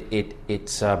right.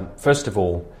 It's first of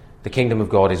all, the kingdom of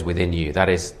God is within you.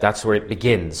 That's where it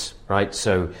begins, right?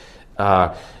 So,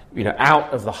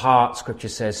 out of the heart, Scripture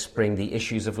says, spring the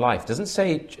issues of life. It doesn't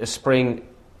say spring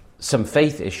some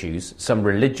faith issues, some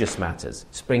religious matters.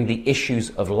 Spring the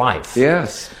issues of life.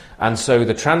 Yes. And so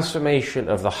the transformation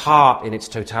of the heart in its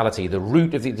totality, the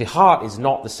root of the heart is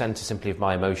not the center simply of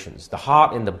my emotions. The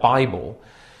heart in the Bible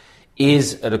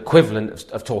is an equivalent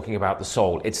of talking about the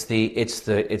soul. It's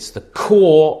the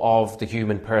core of the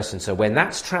human person. So when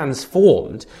that's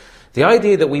transformed, the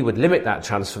idea that we would limit that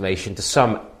transformation to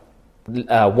some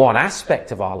one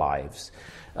aspect of our lives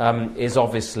is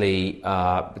obviously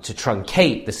to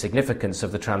truncate the significance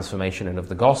of the transformation and of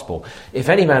the gospel. If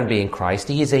any man be in Christ,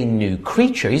 he is a new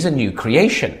creature. He's a new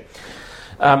creation,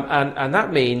 and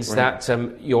that means that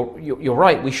you're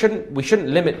right. We shouldn't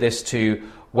limit this to,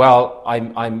 well,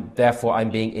 I'm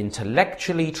being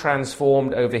intellectually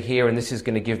transformed over here, and this is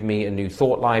going to give me a new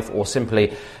thought life, or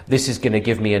simply this is going to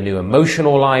give me a new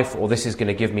emotional life, or this is going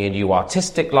to give me a new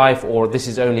artistic life, or this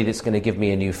is only that's going to give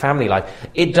me a new family life.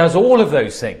 It does all of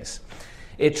those things.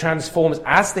 It transforms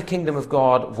as the kingdom of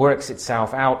God works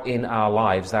itself out in our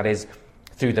lives. That is,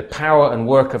 through the power and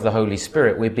work of the Holy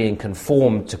Spirit, we're being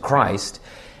conformed to Christ.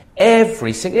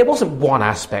 It wasn't one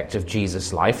aspect of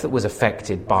Jesus' life that was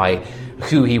affected by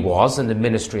who he was and the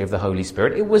ministry of the Holy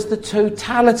Spirit. It was the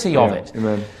totality of it.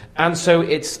 Amen. And so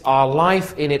it's our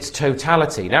life in its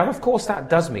totality. Now, of course, that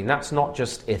does mean that's not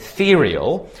just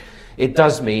ethereal. It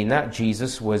does mean that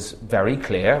Jesus was very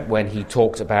clear when he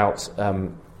talked about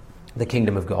the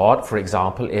kingdom of God, for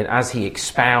example, as he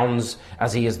expounds,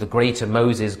 as he is the greater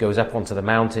Moses, goes up onto the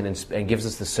mountain and gives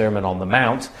us the Sermon on the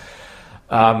Mount.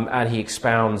 And he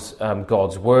expounds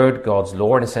God's word, God's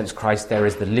law. In a sense, Christ there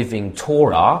is the living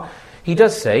Torah. He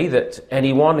does say that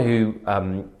anyone who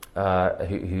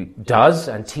does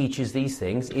and teaches these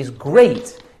things is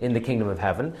great in the kingdom of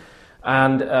heaven,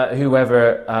 and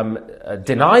whoever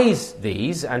denies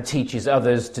these and teaches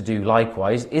others to do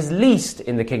likewise is least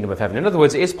in the kingdom of heaven. In other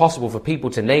words, it is possible for people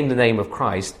to name the name of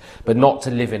Christ but not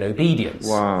to live in obedience.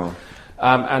 Wow.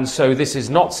 And so this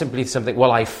is not simply something,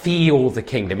 well, I feel the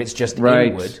kingdom, it's just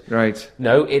inward. Right.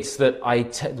 No, it's that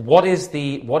what is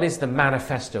the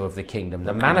manifesto of the kingdom?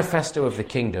 The manifesto of the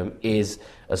kingdom is,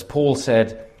 as Paul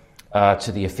said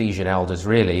to the Ephesian elders,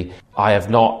 really, I have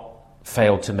not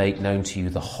failed to make known to you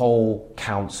the whole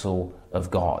counsel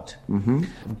of God.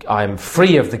 I am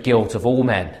free of the guilt of all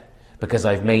men, because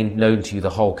I've made known to you the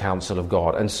whole counsel of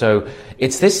God. And so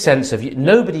it's this sense of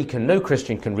no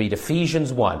Christian can read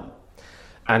Ephesians 1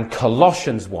 and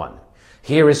Colossians 1.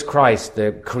 Here is Christ,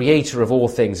 the creator of all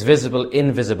things, visible,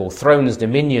 invisible, thrones,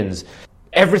 dominions,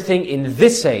 everything in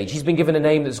this age. He's been given a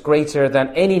name that's greater than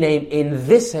any name in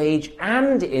this age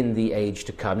and in the age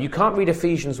to come. You can't read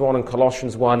Ephesians 1 and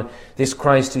Colossians 1, this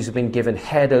Christ who's been given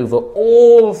head over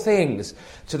all things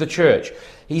to the church.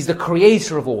 He's the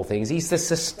creator of all things. He's the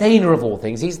sustainer of all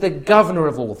things. He's the governor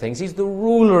of all things. He's the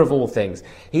ruler of all things.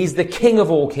 He's the king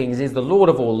of all kings. He's the Lord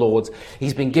of all lords.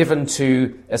 He's been given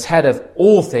to, as head of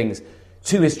all things,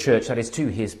 to his church, that is, to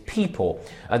his people.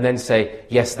 And then say,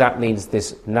 yes, that means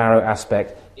this narrow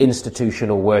aspect,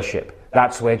 institutional worship.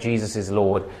 That's where Jesus is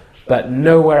Lord, but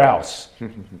nowhere else.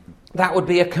 That would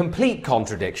be a complete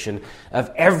contradiction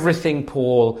of everything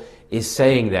Paul is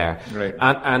saying there. Right.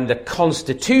 And the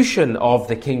constitution of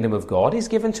the kingdom of God is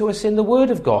given to us in the Word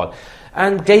of God.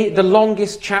 And the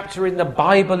longest chapter in the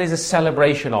Bible is a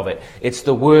celebration of it. It's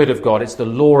the Word of God. It's the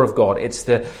law of God. It's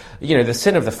the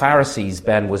sin of the Pharisees,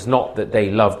 Ben, was not that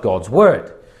they loved God's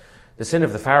Word. The sin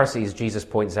of the Pharisees, Jesus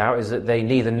points out, is that they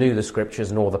neither knew the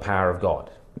Scriptures nor the power of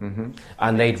God. Mm-hmm.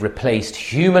 And they'd replaced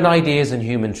human ideas and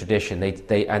human tradition.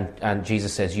 And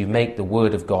Jesus says, you make the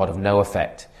Word of God of no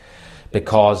effect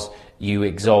because you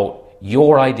exalt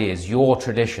your ideas, your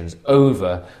traditions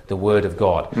over the Word of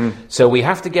God. So we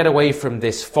have to get away from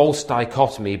this false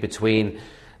dichotomy between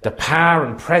the power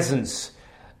and presence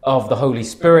of the Holy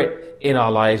Spirit in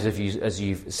our lives, as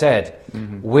you've said,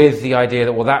 with the idea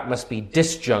that, well, that must be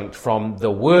disjunct from the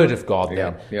Word of God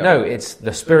then. Yeah. No, it's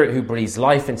the Spirit who breathes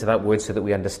life into that Word so that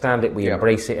we understand it, we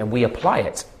embrace it, and we apply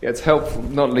it. Yeah, it's helpful,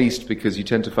 not least because you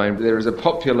tend to find there is a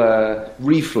popular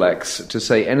reflex to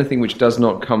say anything which does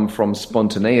not come from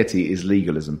spontaneity is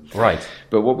legalism. Right.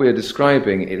 But what we are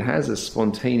describing, it has a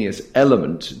spontaneous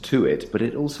element to it, but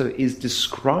it also is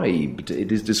described.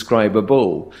 It is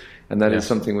describable. And that is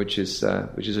something which is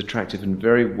attractive and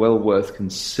very well worth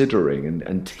considering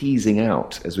and teasing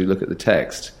out as we look at the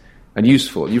text, and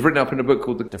useful. You've written up in a book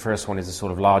called... The first one is a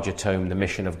sort of larger tome, The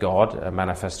Mission of God, a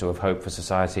manifesto of hope for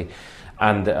society.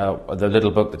 And the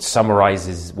little book that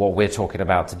summarizes what we're talking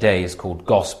about today is called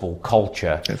Gospel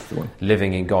Culture. That's the one.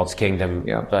 Living in God's Kingdom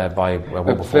by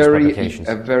Wilberforce Publications.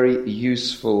 A very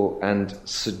useful and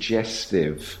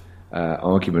suggestive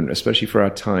argument, especially for our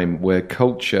time, where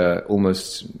culture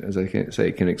almost, as I can say,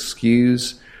 it can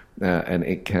excuse and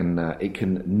it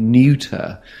can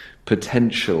neuter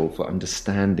potential for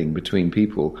understanding between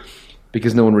people,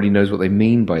 because no one really knows what they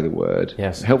mean by the word.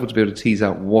 Yes. It's helpful to be able to tease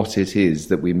out what it is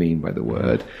that we mean by the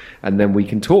word, and then we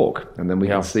can talk, and then we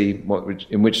can see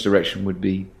in which direction would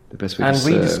be the best way to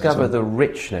serve. And rediscover the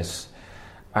richness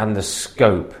and the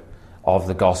scope of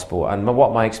the gospel. And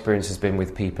what my experience has been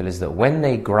with people is that when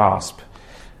they grasp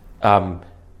that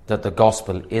the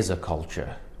gospel is a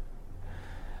culture,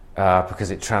 because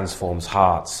it transforms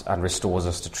hearts and restores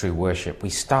us to true worship,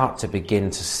 we start to begin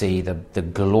to see the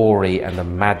glory and the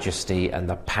majesty and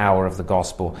the power of the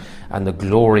gospel and the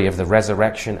glory of the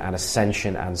resurrection and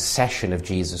ascension and session of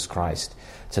Jesus Christ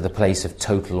to the place of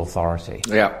total authority.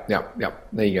 Yeah.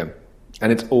 There you go.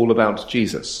 And it's all about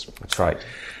Jesus. That's right.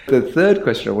 The third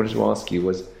question I wanted to ask you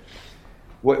was,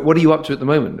 what are you up to at the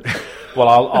moment? Well,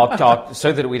 I'll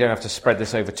so that we don't have to spread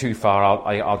this over too far,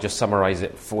 I'll just summarize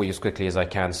it for you as quickly as I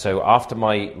can. So after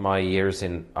my years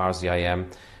in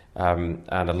RCIM and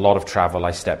a lot of travel,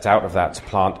 I stepped out of that to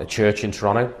plant a church in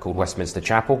Toronto called Westminster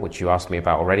Chapel, which you asked me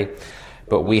about already.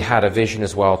 But we had a vision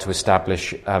as well to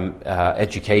establish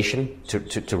education,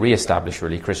 to re-establish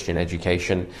really Christian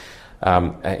education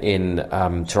in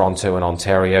Toronto and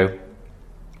Ontario.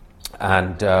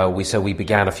 And we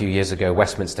began a few years ago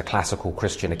Westminster Classical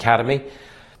Christian Academy.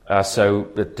 So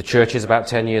the church is about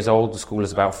 10 years old, the school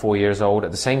is about 4 years old.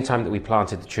 At the same time that we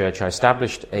planted the church, I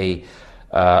established a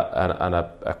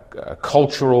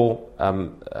cultural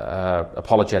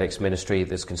apologetics ministry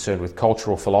that's concerned with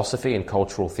cultural philosophy and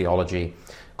cultural theology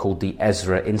called the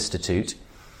Ezra Institute.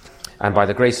 And by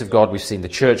the grace of God, we've seen the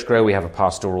church grow, we have a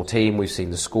pastoral team, we've seen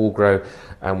the school grow,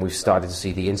 and we've started to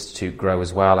see the institute grow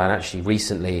as well. And actually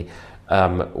recently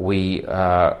we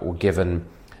were given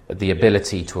the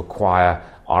ability to acquire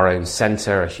our own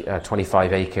centre, a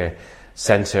 25-acre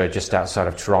centre just outside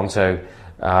of Toronto,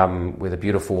 with a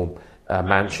beautiful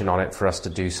mansion on it for us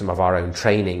to do some of our own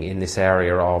training in this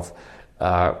area of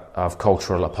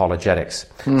cultural apologetics.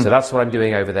 So that's what I'm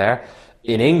doing over there.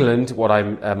 In England, what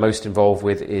I'm most involved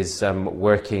with is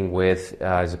working with,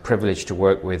 it's a privilege to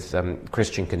work with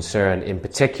Christian Concern, in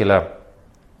particular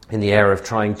in the area of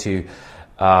trying to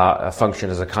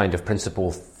function as a kind of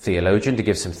principal theologian, to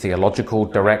give some theological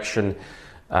direction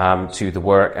to the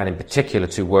work, and in particular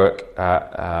to work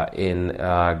in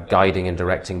guiding and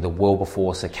directing the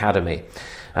Wilberforce Academy.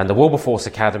 And the Wilberforce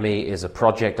Academy is a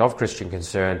project of Christian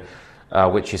Concern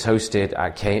which is hosted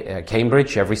at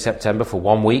Cambridge every September for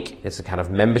 1 week. It's a kind of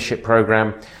membership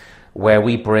program where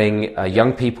we bring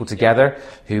young people together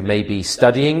who may be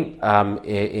studying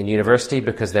in university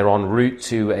because they're en route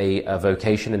to a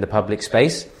vocation in the public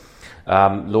space,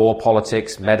 law,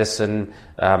 politics, medicine,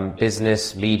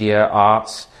 business, media,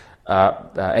 arts,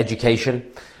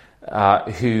 education,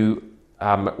 who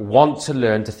want to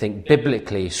learn to think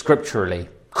biblically, scripturally,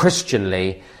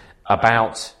 Christianly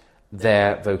about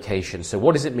their vocation. So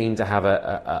what does it mean to have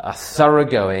a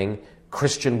thoroughgoing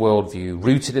Christian worldview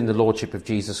rooted in the Lordship of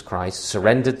Jesus Christ,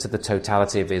 surrendered to the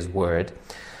totality of His Word?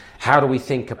 How do we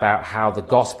think about how the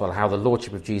gospel, how the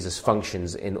Lordship of Jesus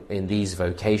functions in these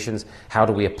vocations? How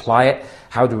do we apply it?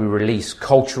 How do we release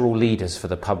cultural leaders for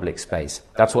the public space?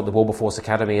 That's what the Wilberforce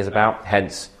Academy is about,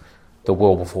 hence the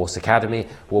Wilberforce Academy.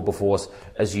 Wilberforce,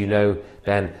 as you know,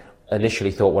 then initially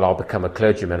thought, well, I'll become a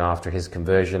clergyman after his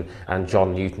conversion. And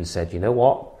John Newton said, you know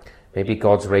what? Maybe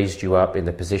God's raised you up in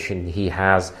the position he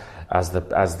has as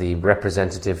the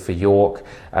representative for York,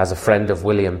 as a friend of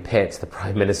William Pitt, the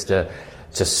Prime Minister,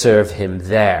 to serve him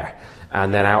there.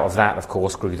 And then out of that, of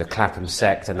course, grew the Clapham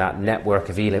sect and that network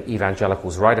of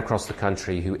evangelicals right across the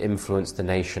country who influenced the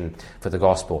nation for the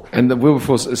gospel. And the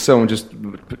Wilberforce, someone just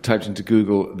typed into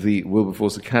Google the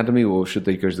Wilberforce Academy, or should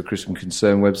they go to the Christian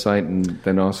Concern website and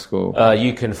then ask? Or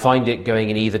you can find it going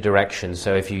in either direction.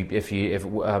 So if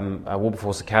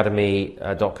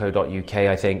wilberforceacademy.co.uk,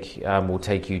 I think, will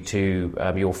take you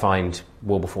to, you'll find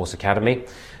Wilberforce Academy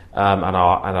and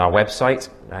our website,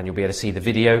 and you'll be able to see the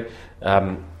video.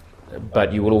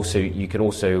 But you can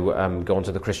also go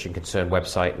onto the Christian Concern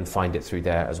website and find it through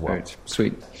there as well. Right,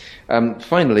 sweet.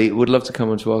 Finally, would love to come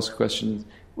on to ask a question.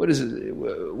 What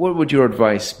would your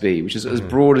advice be, which is as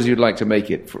broad as you'd like to make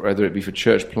it, whether it be for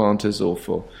church planters or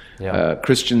for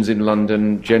Christians in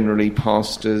London, generally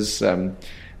pastors,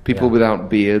 people without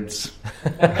beards?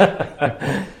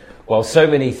 Well, so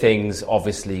many things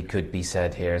obviously could be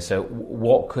said here. So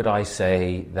what could I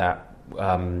say that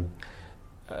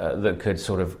that could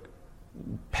sort of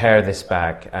pare this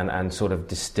back and sort of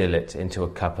distill it into a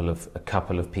couple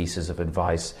of pieces of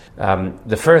advice?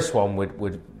 The first one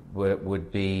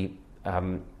would be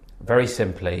very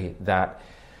simply that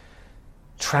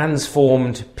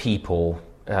transformed people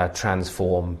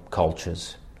transform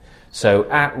cultures. So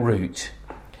at root,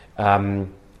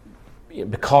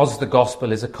 because the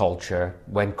gospel is a culture,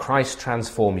 when Christ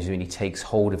transforms you and he takes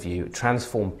hold of you,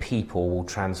 transformed people will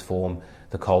transform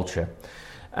the culture.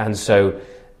 And so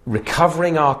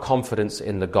recovering our confidence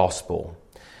in the gospel,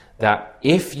 that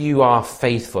if you are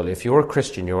faithful, if you're a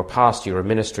Christian, you're a pastor, you're a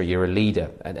minister, you're a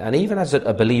leader, and even as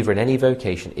a believer in any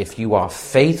vocation, if you are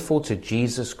faithful to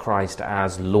Jesus Christ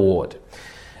as Lord,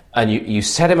 and you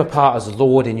set him apart as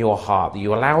Lord in your heart, that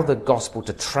you allow the gospel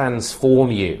to transform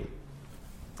you,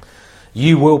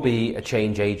 you will be a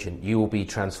change agent. You will be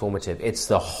transformative. It's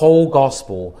the whole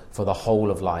gospel for the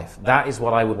whole of life. That is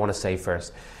what I would want to say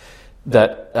first.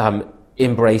 That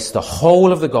embrace the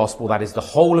whole of the gospel, that is the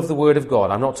whole of the Word of God.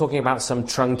 I'm not talking about some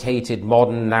truncated,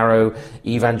 modern, narrow,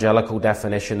 evangelical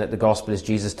definition that the gospel is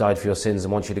Jesus died for your sins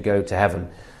and wants you to go to heaven.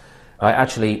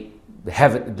 Actually,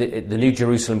 heaven, the New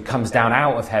Jerusalem comes down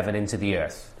out of heaven into the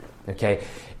earth. Okay,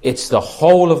 it's the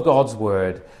whole of God's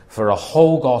Word for a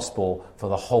whole gospel for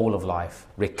the whole of life.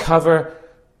 Recover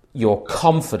your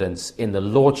confidence in the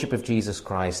Lordship of Jesus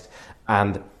Christ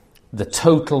and the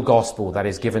total gospel that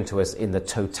is given to us in the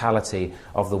totality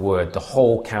of the Word, the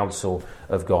whole counsel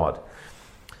of God.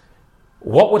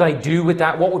 What would I do with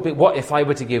that? What if I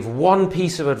were to give one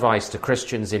piece of advice to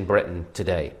Christians in Britain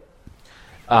today?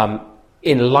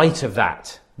 In light of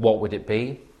that, what would it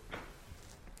be?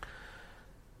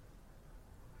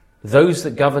 Those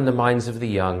that govern the minds of the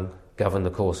young govern the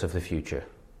course of the future.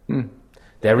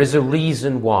 There is a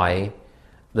reason why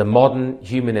the modern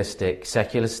humanistic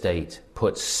secular state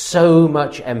puts so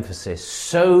much emphasis,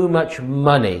 so much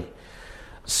money,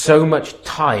 so much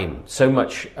time, so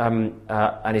much,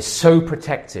 and is so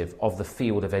protective of the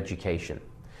field of education.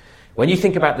 When you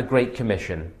think about the Great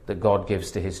Commission that God gives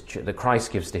to that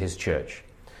Christ gives to his church,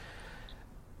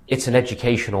 it's an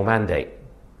educational mandate.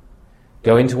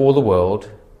 Go into all the world,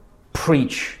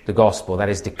 preach the gospel, that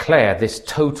is, declare this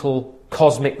total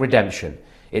cosmic redemption,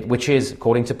 which is,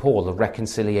 according to Paul, the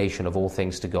reconciliation of all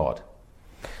things to God.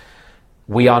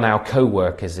 We are now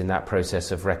co-workers in that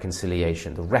process of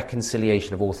reconciliation, the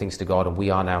reconciliation of all things to God, and we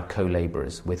are now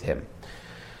co-laborers with him.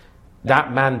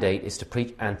 That mandate is to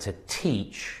preach and to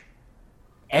teach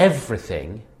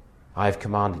everything I have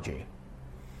commanded you.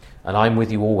 And I'm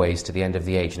with you always to the end of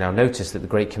the age. Now notice that the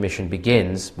Great Commission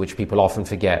begins, which people often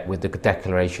forget, with the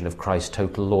declaration of Christ's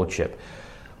total lordship.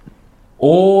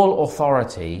 All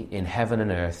authority in heaven and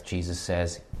earth, Jesus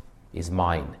says, is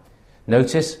mine.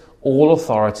 Notice, all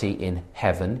authority in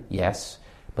heaven, yes,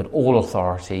 but all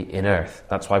authority in earth.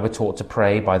 That's why we're taught to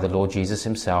pray by the Lord Jesus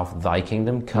himself, thy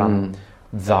kingdom come,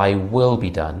 thy will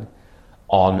be done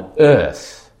on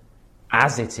earth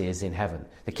as it is in heaven.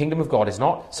 The kingdom of God is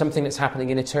not something that's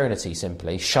happening in eternity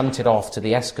simply, shunted off to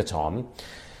the eschaton.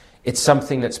 It's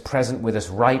something that's present with us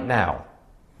right now,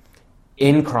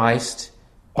 in Christ,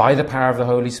 by the power of the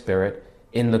Holy Spirit,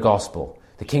 in the gospel.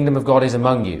 The kingdom of God is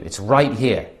among you. It's right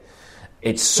here.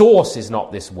 Its source is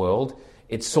not this world.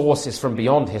 Its source is from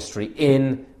beyond history,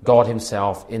 in God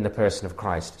himself, in the person of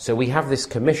Christ. So we have this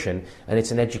commission, and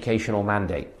it's an educational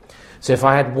mandate. So if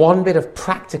I had one bit of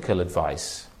practical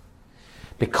advice,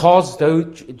 because though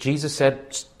Jesus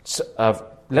said,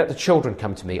 let the children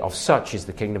come to me, of such is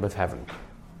the kingdom of heaven.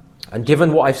 And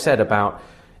given what I've said about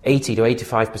 80 to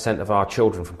 85% of our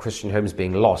children from Christian homes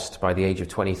being lost by the age of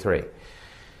 23,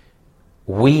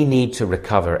 we need to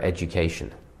recover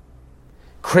education.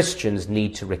 Christians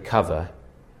need to recover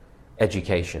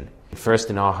education. First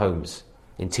in our homes,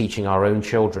 in teaching our own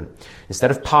children.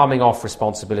 Instead of palming off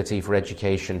responsibility for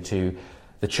education to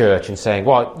the church and saying,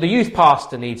 well, the youth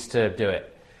pastor needs to do it.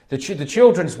 The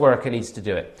children's worker needs to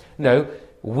do it. No,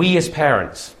 we as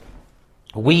parents,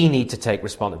 we need to take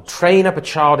responsibility. Train up a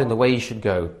child in the way he should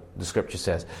go, the scripture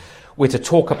says. We're to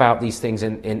talk about these things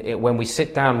when we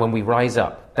sit down, when we rise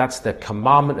up. That's the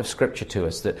commandment of scripture to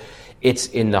us, that it's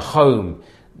in the home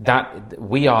that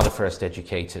we are the first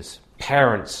educators.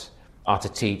 Parents are to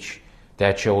teach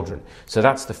their children. So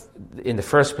that's in the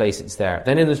first place, it's there.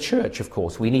 Then in the church, of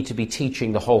course, we need to be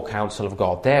teaching the whole counsel of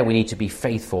God. There we need to be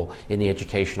faithful in the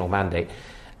educational mandate.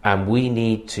 And we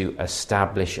need to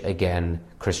establish again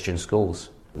Christian schools.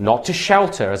 Not to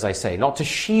shelter, as I say, not to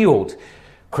shield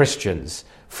Christians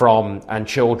and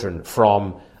children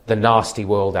from the nasty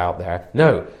world out there.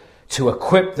 No, to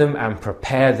equip them and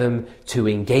prepare them to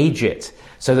engage it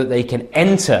so that they can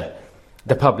enter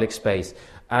the public space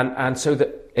and so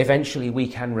that eventually we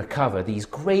can recover these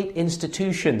great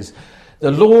institutions.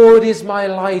 The Lord is my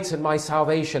light and my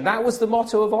salvation. That was the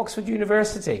motto of Oxford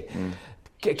University.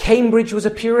 Cambridge was a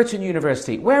Puritan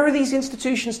university. Where are these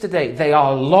institutions today? They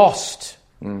are lost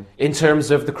in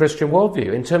terms of the Christian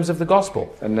worldview, in terms of the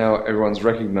gospel. And now everyone's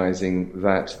recognizing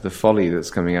that the folly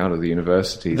that's coming out of the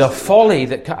universities. The folly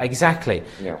exactly.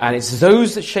 Yeah. And it's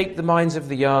those that shape the minds of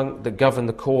the young that govern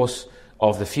the course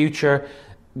of the future.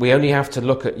 We only have to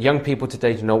look at young people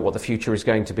today to know what the future is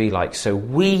going to be like. So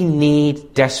we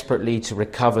need desperately to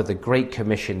recover the Great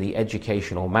Commission, the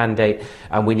educational mandate,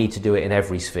 and we need to do it in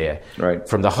every sphere. Right.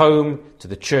 From the home, to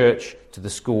the church, to the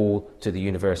school, to the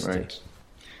university. Right.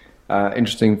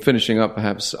 Interesting, finishing up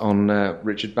perhaps on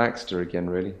Richard Baxter again,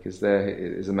 really, because there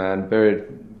is a man buried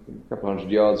a couple hundred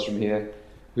yards from here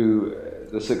who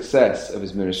the success of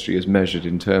his ministry is measured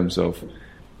in terms of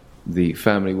the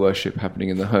family worship happening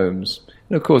in the homes.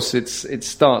 And of course, it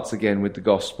starts again with the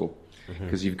gospel,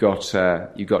 because you've got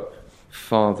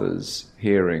fathers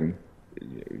hearing,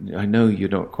 I know you're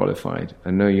not qualified,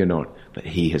 I know you're not, but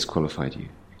he has qualified you.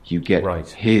 You get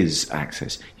his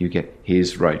access, you get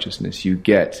his righteousness, you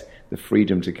get the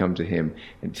freedom to come to him.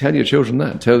 And tell your children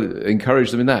that,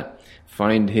 encourage them in that.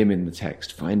 Find him in the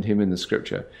text, find him in the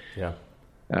scripture. Yeah.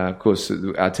 Of course,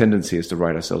 our tendency is to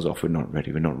write ourselves off. We're not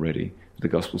ready. The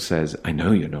gospel says, I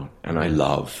know you're not, and I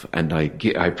love, and I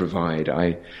provide.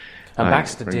 And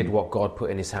Baxter did what God put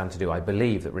in his hand to do. I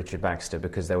believe that Richard Baxter,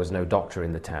 because there was no doctor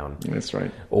in the town, that's right,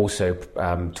 also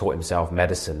taught himself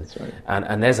medicine. That's right.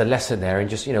 And there's a lesson there in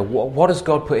just, what does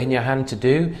God put in your hand to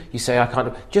do? You say, I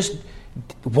can't. Just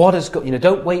what has God?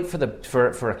 Don't wait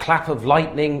for a clap of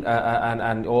lightning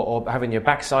or having your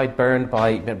backside burned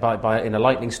by in a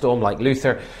lightning storm like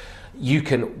Luther.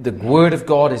 The word of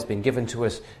God has been given to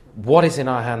us. What is in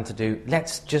our hand to do?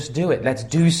 Let's just do it. Let's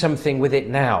do something with it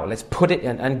now. Let's put it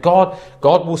in. And God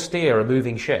will steer a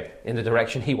moving ship in the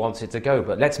direction he wants it to go.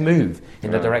 But let's move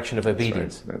in the direction of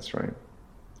obedience. That's right.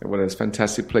 Well, it's a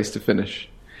fantastic place to finish.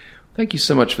 Thank you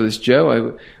so much for this,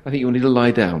 Joe. I think you'll need to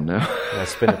lie down now.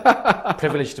 It's been a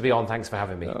privilege to be on. Thanks for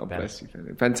having me, Ben. Bless you.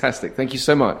 Fantastic. Thank you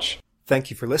so much. Thank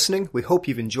you for listening. We hope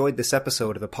you've enjoyed this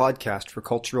episode of the Podcast for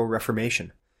Cultural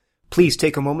Reformation. Please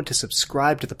take a moment to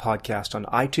subscribe to the podcast on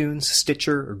iTunes,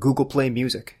 Stitcher, or Google Play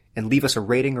Music, and leave us a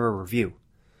rating or a review.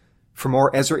 For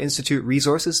more Ezra Institute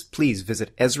resources, please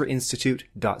visit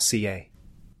ezrainstitute.ca.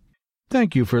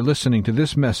 Thank you for listening to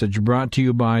this message brought to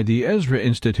you by the Ezra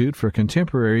Institute for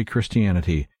Contemporary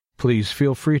Christianity. Please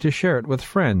feel free to share it with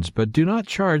friends, but do not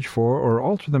charge for or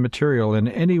alter the material in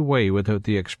any way without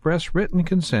the express written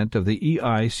consent of the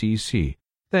EICC.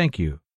 Thank you.